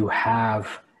 you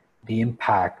have the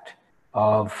impact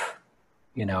of,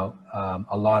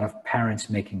 a lot of parents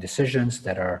making decisions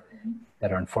that are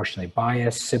unfortunately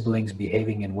biased, siblings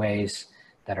behaving in ways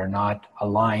that are not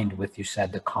aligned with, you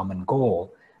said, the common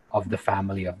goal of the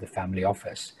family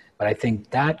office. But I think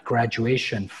that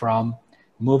graduation from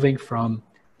moving from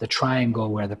the triangle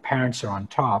where the parents are on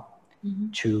top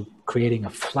to creating a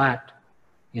flat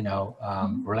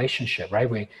relationship,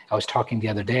 right? I was talking the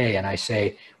other day and I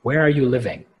say, where are you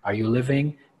living? Are you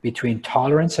living between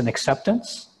tolerance and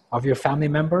acceptance of your family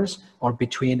members, or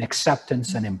between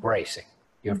acceptance and embracing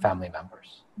your family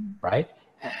members, right?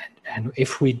 And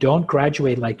if we don't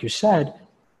graduate, like you said,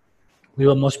 we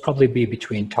will most probably be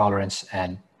between tolerance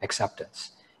and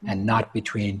acceptance, and not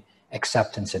between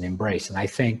acceptance and embrace. And I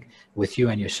think with you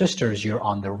and your sisters, you're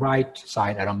on the right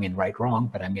side. I don't mean right, wrong,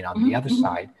 but I mean on the other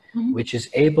side, which is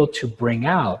able to bring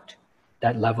out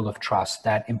that level of trust,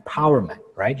 that empowerment,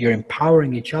 right? You're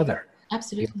empowering each other.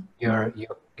 Absolutely.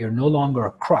 You're no longer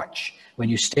a crutch. When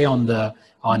you stay on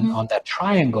that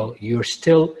triangle, you're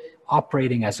still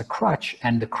operating as a crutch,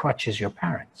 and the crutch is your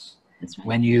parents. That's right.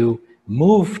 When you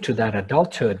move to that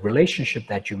adulthood relationship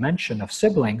that you mentioned of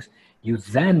siblings, you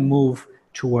then move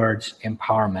towards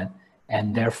empowerment,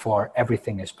 and therefore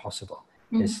everything is possible.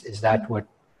 Is that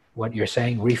what you're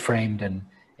saying, reframed in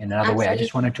another way? I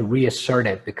just wanted to reassert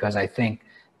it because I think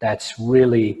that's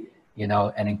really,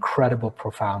 an incredible,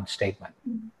 profound statement.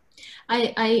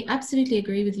 I absolutely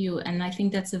agree with you. And I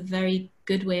think that's a very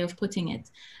good way of putting it.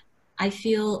 I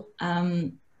feel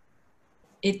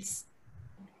it's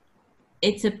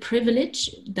it's a privilege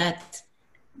that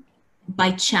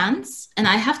by chance, and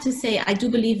I have to say, I do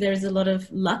believe there's a lot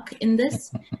of luck in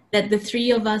this, that the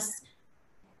three of us,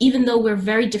 even though we're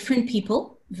very different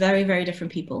people, very, very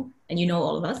different people, and you know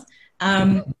all of us,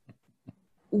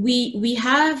 we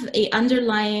have a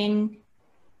underlying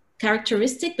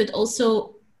characteristic, but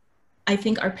also I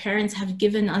think our parents have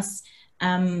given us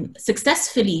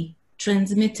successfully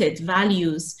transmitted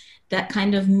values that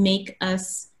kind of make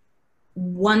us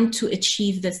want to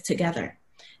achieve this together.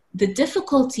 The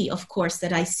difficulty, of course,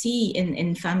 that I see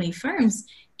in family firms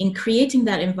in creating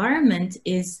that environment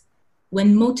is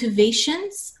when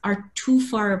motivations are too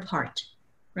far apart,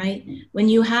 right? When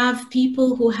you have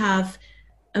people who have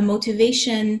a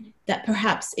motivation that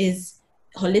perhaps is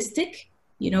holistic,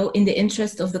 you know, in the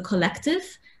interest of the collective,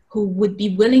 who would be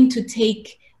willing to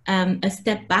take a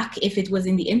step back if it was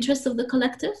in the interest of the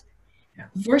collective,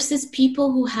 versus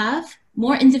people who have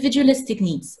more individualistic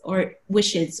needs or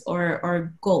wishes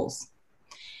or goals.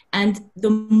 And the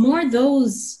more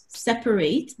those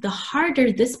separate, the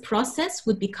harder this process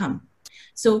would become.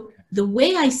 So the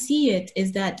way I see it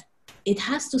is that it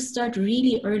has to start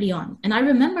really early on. And I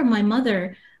remember my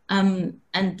mother, and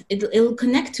it'll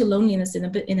connect to loneliness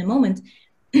in a moment.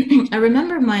 I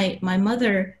remember my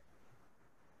mother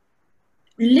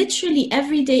literally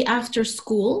every day after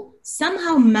school,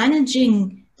 somehow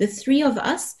managing the three of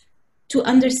us to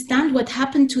understand what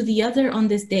happened to the other on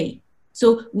this day.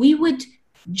 So we would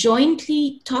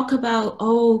jointly talk about,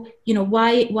 oh, you know,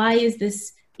 why is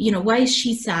this, you know, why is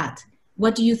she sad?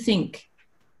 What do you think?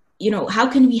 You know, how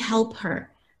can we help her?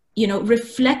 You know,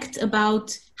 reflect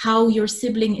about how your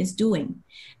sibling is doing.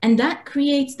 And that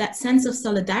creates that sense of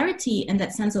solidarity and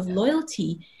that sense of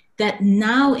loyalty that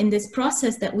now in this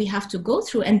process that we have to go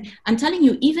through. And I'm telling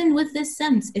you, even with this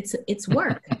sense, it's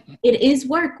work. It is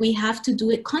work. We have to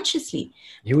do it consciously.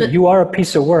 You are a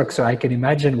piece of work, so I can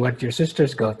imagine what your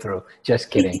sisters go through. Just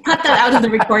kidding. Cut that out of the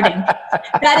recording.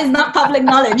 That is not public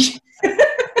knowledge.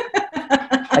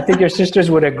 I think your sisters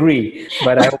would agree,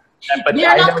 but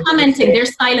they're not commenting. They're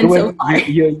silent so far.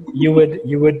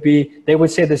 You would be. They would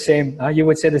say the same. You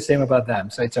would say the same about them,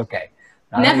 so it's okay.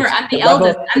 Never. I'm the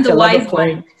eldest. I'm the wise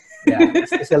one. Yeah,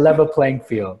 it's a level playing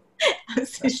field.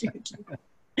 Absolutely.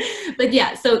 But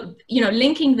yeah, so, you know,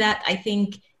 linking that, I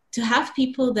think to have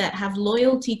people that have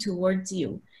loyalty towards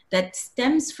you, that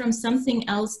stems from something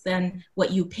else than what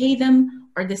you pay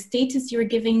them or the status you're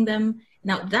giving them.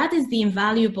 Now, that is the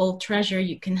invaluable treasure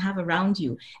you can have around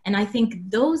you. And I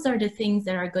think those are the things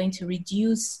that are going to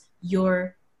reduce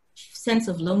your sense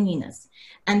of loneliness.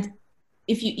 And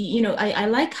if you know, I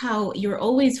like how you're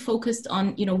always focused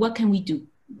on, you know, what can we do?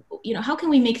 You know, how can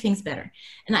we make things better?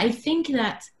 And I think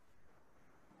that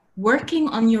working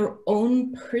on your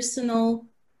own personal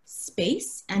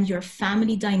space and your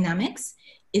family dynamics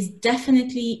is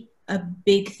definitely a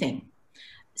big thing.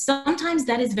 Sometimes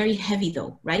that is very heavy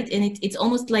though, right? And it's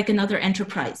almost like another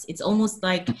enterprise. It's almost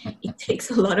like it takes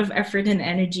a lot of effort and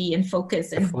energy and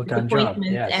focus and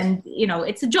appointment. Yes. And, you know,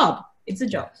 it's a job. It's a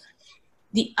job. Yes.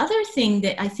 The other thing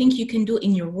that I think you can do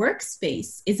in your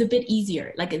workspace is a bit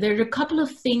easier. Like there are a couple of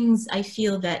things I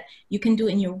feel that you can do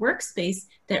in your workspace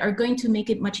that are going to make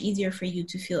it much easier for you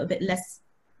to feel a bit less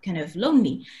kind of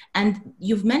lonely. And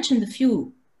you've mentioned a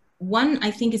few. One,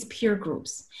 I think, is peer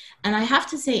groups. And I have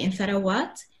to say in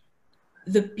Tharawat,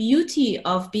 the beauty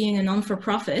of being a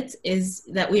non-for-profit is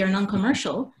that we are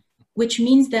non-commercial, which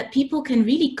means that people can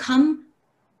really come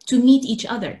to meet each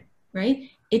other, right?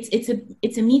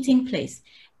 It's a meeting place.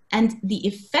 And the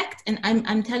effect, and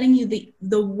I'm telling you,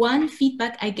 the one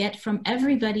feedback I get from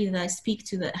everybody that I speak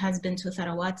to that has been to a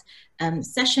Tharawat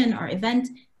session or event,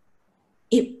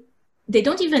 they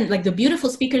don't even, like the beautiful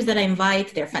speakers that I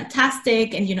invite, they're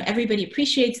fantastic, and you know, everybody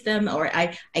appreciates them, or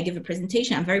I give a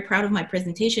presentation, I'm very proud of my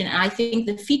presentation, and I think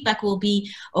the feedback will be,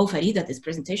 oh Farida, this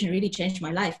presentation really changed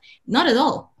my life. Not at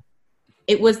all.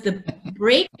 It was the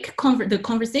the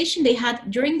conversation they had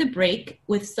during the break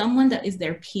with someone that is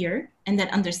their peer and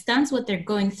that understands what they're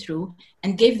going through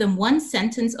and gave them one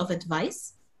sentence of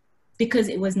advice, because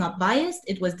it was not biased,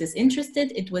 it was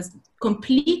disinterested, it was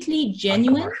completely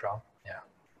genuine.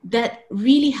 That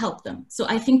really helped them. So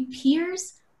I think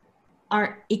peers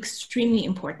are extremely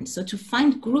important. So to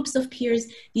find groups of peers,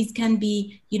 these can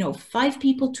be, you know, 5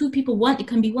 people, 2 people, 1, it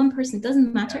can be 1 person, it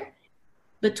doesn't matter.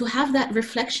 But to have that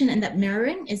reflection and that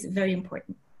mirroring is very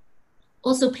important.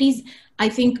 Also, please, I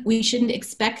think we shouldn't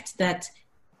expect that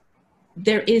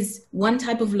there is one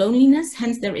type of loneliness,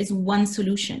 hence there is one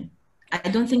solution. I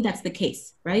don't think that's the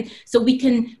case, right? So we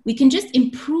can just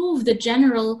improve the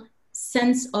general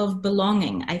sense of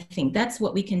belonging. I think that's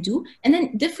what we can do. And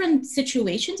then different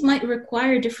situations might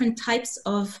require different types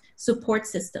of support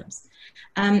systems.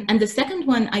 And the second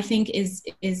one, I think,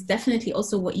 is definitely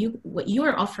also what you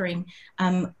are offering,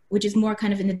 which is more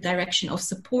kind of in the direction of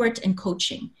support and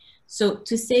coaching. So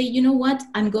to say, you know what,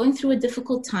 I'm going through a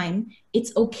difficult time.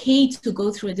 It's okay to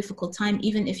go through a difficult time,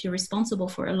 even if you're responsible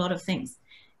for a lot of things.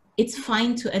 It's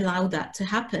fine to allow that to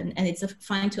happen, and it's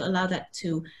fine to allow that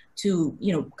to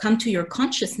come to your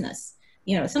consciousness.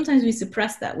 Sometimes we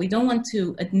suppress that. We don't want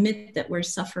to admit that we're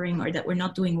suffering or that we're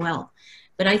not doing well.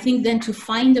 But I think then to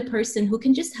find a person who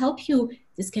can just help you,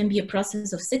 this can be a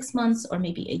process of 6 months or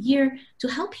maybe a year, to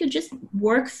help you just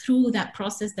work through that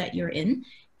process that you're in,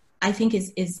 I think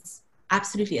is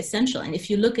absolutely essential. And if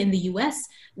you look in the US,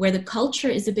 where the culture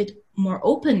is a bit more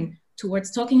open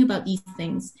towards talking about these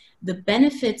things, the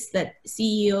benefits that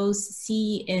CEOs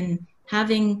see in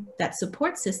having that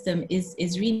support system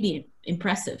is really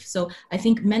impressive. So I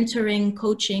think mentoring,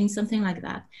 coaching, something like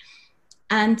that.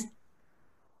 And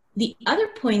the other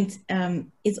point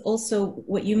is also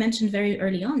what you mentioned very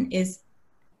early on, is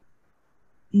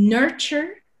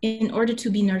nurture in order to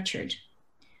be nurtured.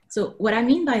 So what I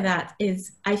mean by that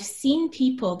is I've seen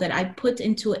people that I put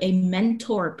into a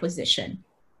mentor position.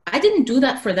 I didn't do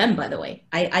that for them, by the way.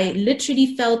 I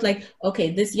literally felt like,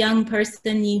 okay, this young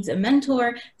person needs a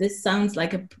mentor. This sounds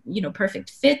like a perfect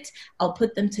fit. I'll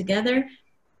put them together.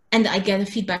 And I get a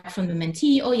feedback from the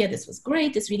mentee. Oh yeah, this was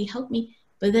great. This really helped me.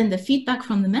 But then the feedback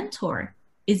from the mentor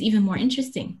is even more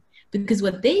interesting, because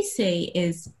what they say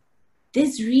is,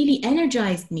 this really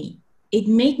energized me. It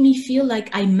made me feel like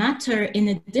I matter in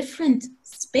a different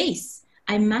space.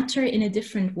 I matter in a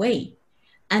different way.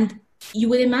 And you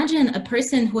would imagine a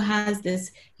person who has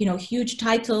this, huge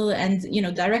title and,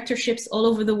 directorships all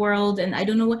over the world, and I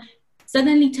don't know what,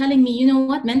 suddenly telling me, you know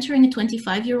what, mentoring a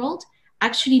 25-year-old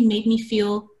actually made me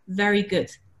feel very good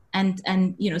and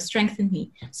strengthened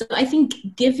me. So I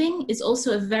think giving is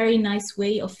also a very nice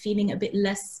way of feeling a bit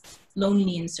less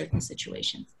lonely in certain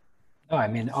situations. No, I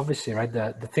mean, obviously, right,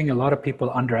 the thing a lot of people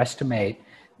underestimate,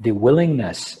 the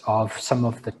willingness of some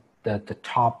of the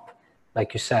top,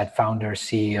 like you said, founders,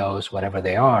 CEOs, whatever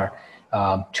they are,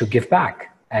 to give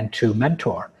back and to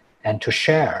mentor and to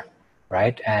share,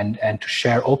 right? And to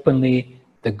share openly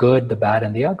the good, the bad,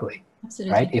 and the ugly.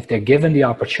 Absolutely. Right? If they're given the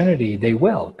opportunity, they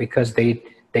will, because they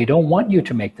don't want you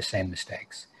to make the same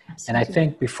mistakes. Absolutely. And I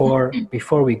think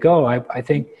before we go, I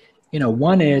think,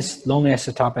 one is loneliness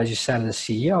at the top, as you said, as a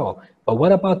CEO, but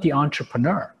what about the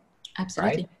entrepreneur?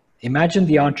 Absolutely. Right? Imagine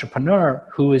the entrepreneur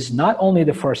who is not only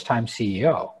the first-time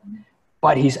CEO,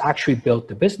 but he's actually built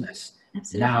the business.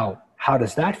 Absolutely. Now, how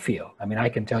does that feel? I mean, I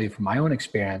can tell you from my own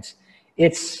experience,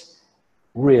 it's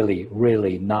really,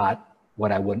 really not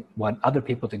what I would want other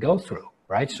people to go through,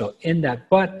 right? So in that,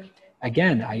 but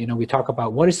again, we talk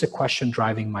about what is the question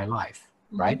driving my life,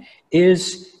 right?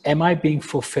 Am I being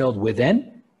fulfilled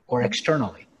within or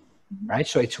externally, right?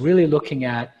 So it's really looking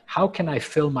at how can I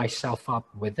fill myself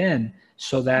up within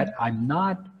so that I'm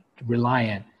not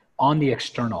reliant on the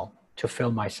external to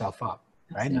fill myself up,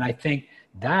 right? And I think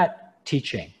that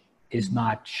teaching is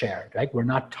not shared, right? We're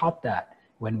not taught that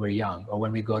when we're young or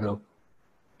when we go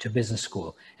to business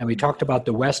school. And we talked about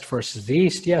the West versus the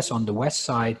East. Yes, on the West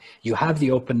side, you have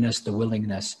the openness, the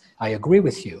willingness. I agree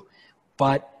with you.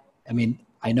 But I mean,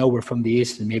 I know we're from the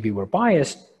East and maybe we're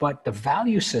biased, but the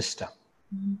value system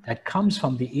that comes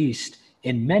from the East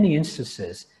in many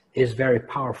instances is very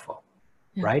powerful,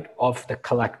 right? Of the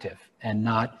collective and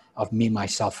not of me,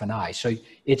 myself, and I. So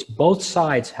it's both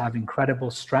sides have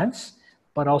incredible strengths,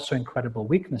 but also incredible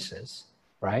weaknesses,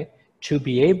 right? To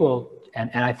be able, and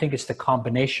I think it's the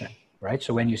combination, right?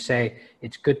 So when you say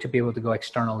it's good to be able to go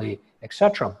externally,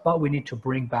 etc., but we need to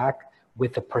bring back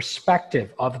with the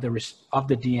perspective of the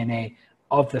DNA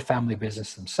of the family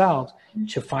business themselves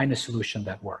to find a solution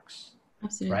that works.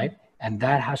 Absolutely. Right? And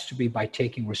that has to be by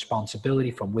taking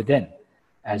responsibility from within,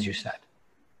 as you said,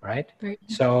 right?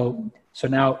 So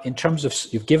now in terms of,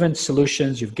 you've given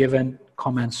solutions, you've given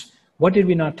comments, what did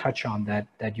we not touch on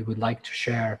that you would like to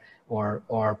share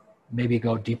or maybe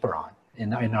go deeper on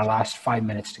in our last 5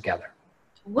 minutes together?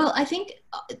 Well, I think,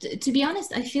 to be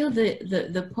honest, I feel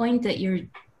the point that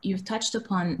you've touched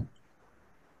upon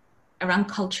around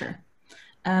culture.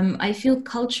 I feel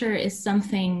culture is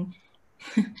something,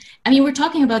 I mean, we're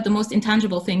talking about the most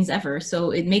intangible things ever,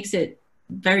 so it makes it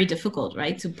very difficult,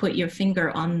 right, to put your finger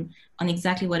on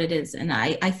exactly what it is. And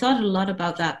I thought a lot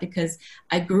about that because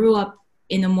I grew up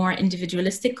in a more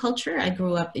individualistic culture. I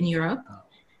grew up in Europe.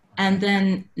 And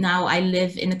then now I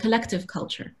live in a collective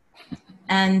culture.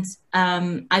 And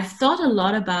I've thought a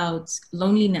lot about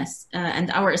loneliness,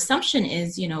 and our assumption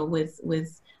is, you know, with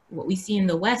what we see in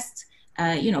the West,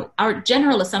 you know, our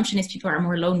general assumption is people are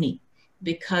more lonely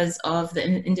because of the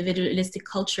individualistic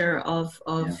culture of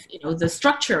you know, the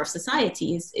structure of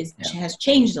society has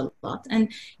changed a lot,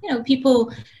 and you know,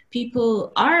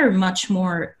 people are much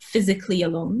more physically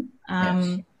alone.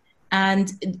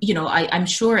 And you know, I'm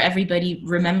sure everybody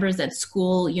remembers at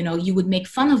school, you know, you would make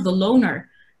fun of the loner,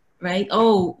 right?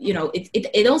 Oh, you know,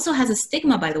 it also has a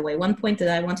stigma, by the way. One point that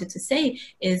I wanted to say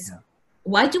is,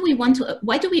 why do we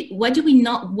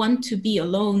not want to be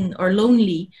alone or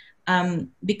lonely?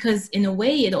 Because in a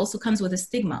way, it also comes with a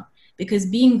stigma, because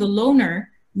being the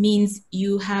loner means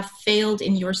you have failed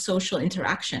in your social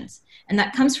interactions. And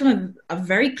that comes from a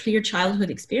very clear childhood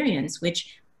experience, which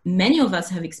many of us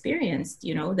have experienced,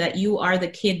 you know, that you are the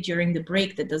kid during the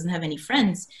break that doesn't have any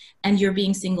friends, and you're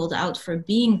being singled out for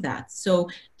being that. So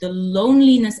the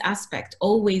loneliness aspect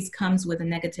always comes with a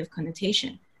negative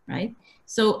connotation, right?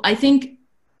 So I think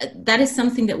that is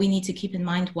something that we need to keep in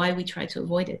mind, why we try to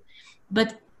avoid it.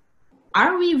 But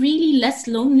are we really less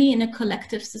lonely in a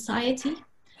collective society?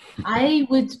 I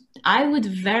would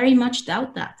very much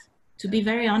doubt that, to be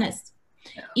very honest.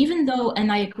 Even though,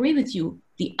 and I agree with you,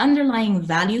 the underlying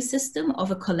value system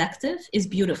of a collective is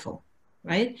beautiful,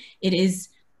 right? It is,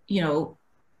 you know,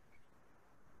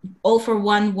 all for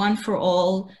one, one for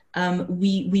all.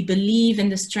 We believe in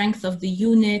the strength of the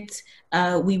unit.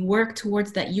 We work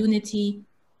towards that unity.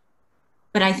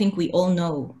 But I think we all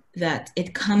know that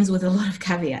it comes with a lot of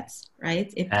caveats,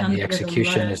 right? And the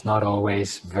execution is not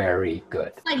always very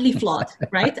good. Slightly flawed,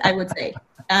 right? I would say.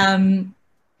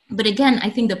 But again, I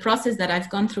think the process that I've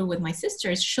gone through with my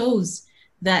sisters shows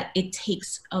that it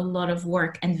takes a lot of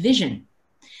work and vision.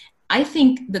 I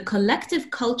think the collective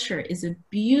culture is a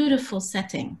beautiful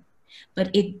setting,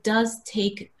 but it does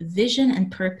take vision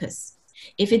and purpose.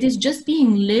 If it is just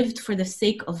being lived for the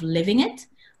sake of living it,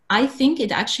 I think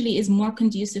it actually is more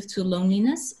conducive to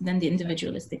loneliness than the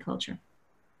individualistic culture.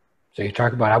 So you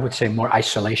talk about, I would say, more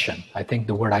isolation. I think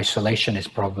the word isolation is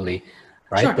probably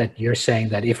right. Sure. That you're saying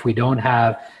that if we don't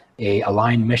have a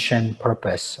aligned mission,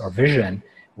 purpose, or vision,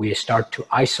 we start to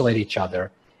isolate each other,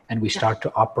 and we start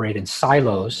to operate in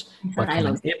silos. But from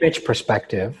an image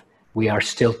perspective, we are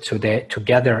still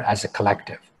together as a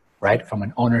collective, right? From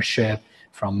an ownership,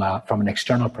 from an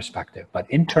external perspective. But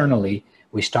internally,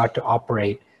 we start to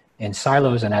operate in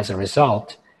silos, and as a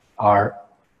result, are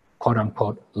quote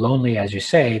unquote lonely, as you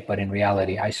say, but in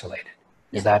reality isolated.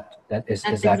 Is that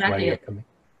where you're coming?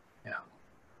 Yeah.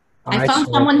 I found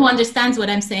someone who understands what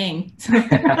I'm saying.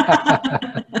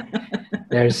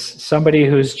 There's somebody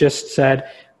who's just said,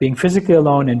 being physically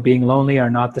alone and being lonely are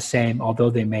not the same, although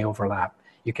they may overlap.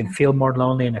 You can feel more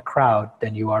lonely in a crowd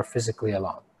than you are physically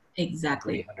alone.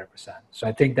 Exactly. 100%. So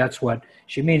I think that's what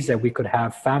she means, that we could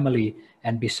have family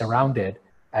and be surrounded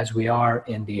as we are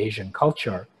in the Asian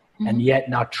culture, and yet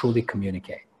not truly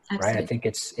communicate. Absolutely. Right? I think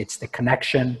it's the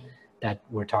connection that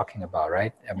we're talking about,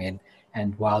 right? I mean,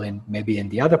 and while maybe in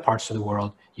the other parts of the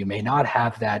world, you may not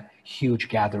have that huge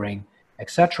gathering,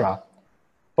 etc.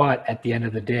 But at the end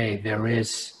of the day,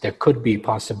 there could be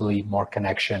possibly more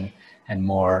connection and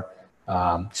more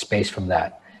space from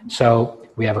that. So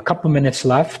we have a couple minutes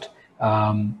left.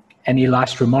 Any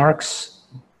last remarks?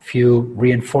 Few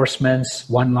reinforcements,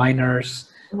 one-liners?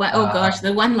 Well, oh gosh,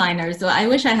 the one-liners. So I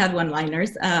wish I had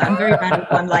one-liners. I'm very bad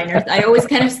at one-liners. I always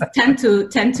kind of tend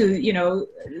to, you know,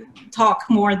 talk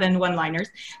more than one-liners.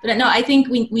 But no, I think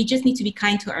we just need to be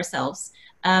kind to ourselves,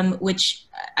 which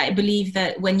I believe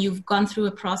that when you've gone through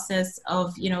a process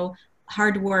of, you know,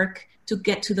 hard work to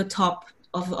get to the top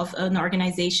of an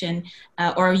organization,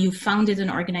 or you founded an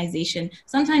organization,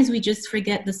 sometimes we just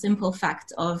forget the simple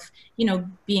fact of, you know,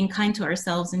 being kind to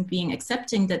ourselves and being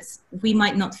accepting that we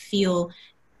might not feel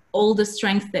all the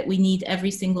strength that we need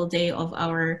every single day of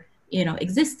our, you know,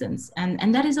 existence,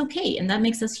 and that is okay, and that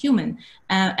makes us human.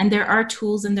 And there are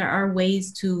tools and there are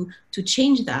ways to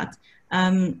change that.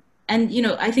 And you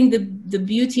know, I think the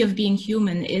beauty of being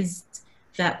human is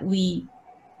that we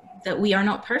are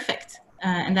not perfect,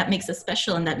 and that makes us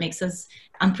special, and that makes us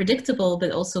unpredictable,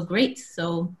 but also great.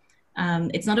 So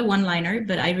it's not a one-liner,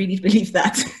 but I really believe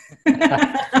that.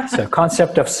 So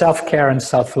concept of self-care and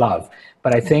self-love.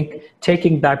 But I think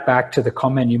taking that back to the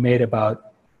comment you made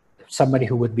about somebody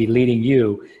who would be leading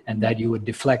you and that you would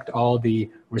deflect all the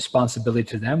responsibility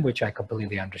to them, which I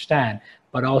completely understand,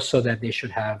 but also that they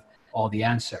should have all the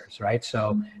answers, right?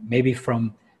 So maybe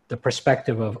from the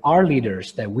perspective of our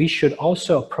leaders, that we should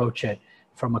also approach it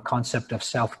from a concept of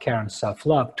self-care and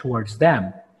self-love towards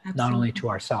them, not only to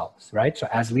ourselves, right? So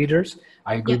as leaders,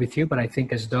 I agree Yep. with you, but I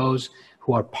think as those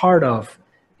who are part of,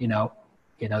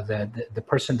 the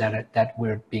person that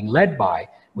we're being led by,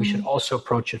 we should also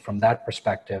approach it from that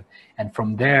perspective. And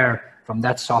from there, from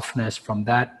that softness, from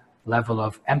that level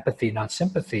of empathy, not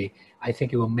sympathy, I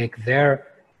think it will make their,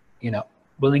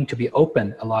 willing to be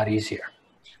open a lot easier.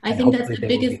 I think that's the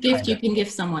biggest gift you can give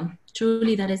someone.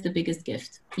 Truly, that is the biggest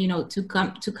gift.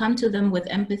 To come to them with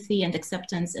empathy and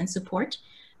acceptance and support.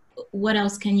 What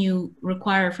else can you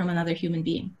require from another human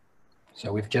being?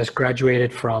 So we've just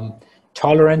graduated from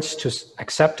tolerance to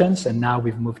acceptance, and now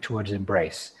we've moved towards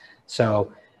embrace.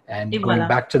 So, and going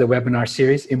back to the webinar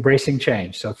series, embracing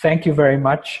change. So thank you very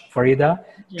much, Farida.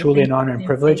 Truly an honor and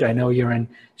privilege. I know you're in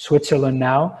Switzerland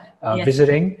now,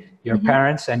 visiting your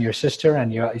parents and your sister,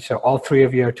 and so all three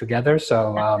of you are together.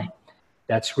 So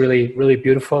that's really, really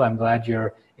beautiful. I'm glad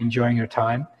you're enjoying your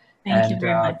time. Thank you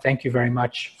very much. Thank you very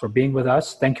much for being with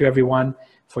us. Thank you, everyone,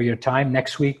 for your time.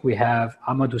 Next week, we have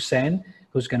Ahmed Hussein,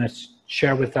 who's going to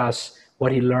share with us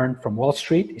what he learned from Wall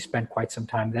Street. He spent quite some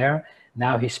time there.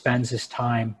 Now he spends his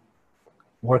time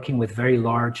working with very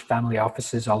large family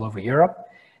offices all over Europe.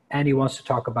 And he wants to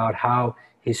talk about how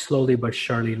he's slowly but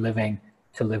surely living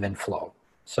to live in flow.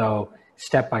 So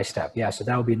step by step. Yeah, so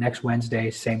that will be next Wednesday,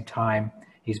 same time.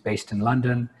 He's based in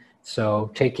London.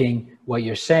 So taking what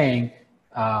you're saying,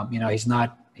 he's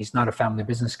not a family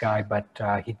business guy, but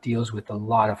he deals with a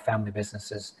lot of family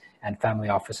businesses and family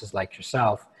offices like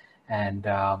yourself. And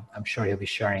I'm sure he'll be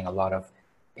sharing a lot of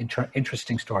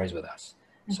interesting stories with us.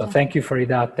 So thank you,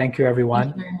 Farida. Thank you,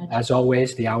 everyone. Thank you. As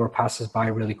always, the hour passes by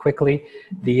really quickly.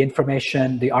 The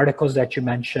information, the articles that you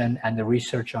mentioned, and the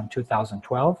research on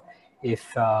 2012,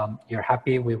 if you're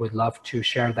happy, we would love to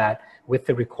share that with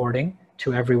the recording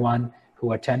to everyone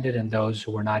who attended and those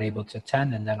who were not able to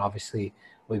attend. And then obviously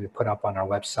will be put up on our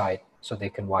website so they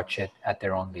can watch it at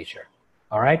their own leisure.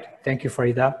 All right. Thank you,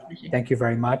 Farida. Thank you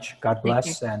very much. God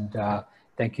bless. And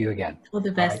thank you again. All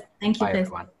the best. Right. Thank you, Bye,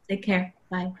 everyone. Take care.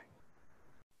 Bye.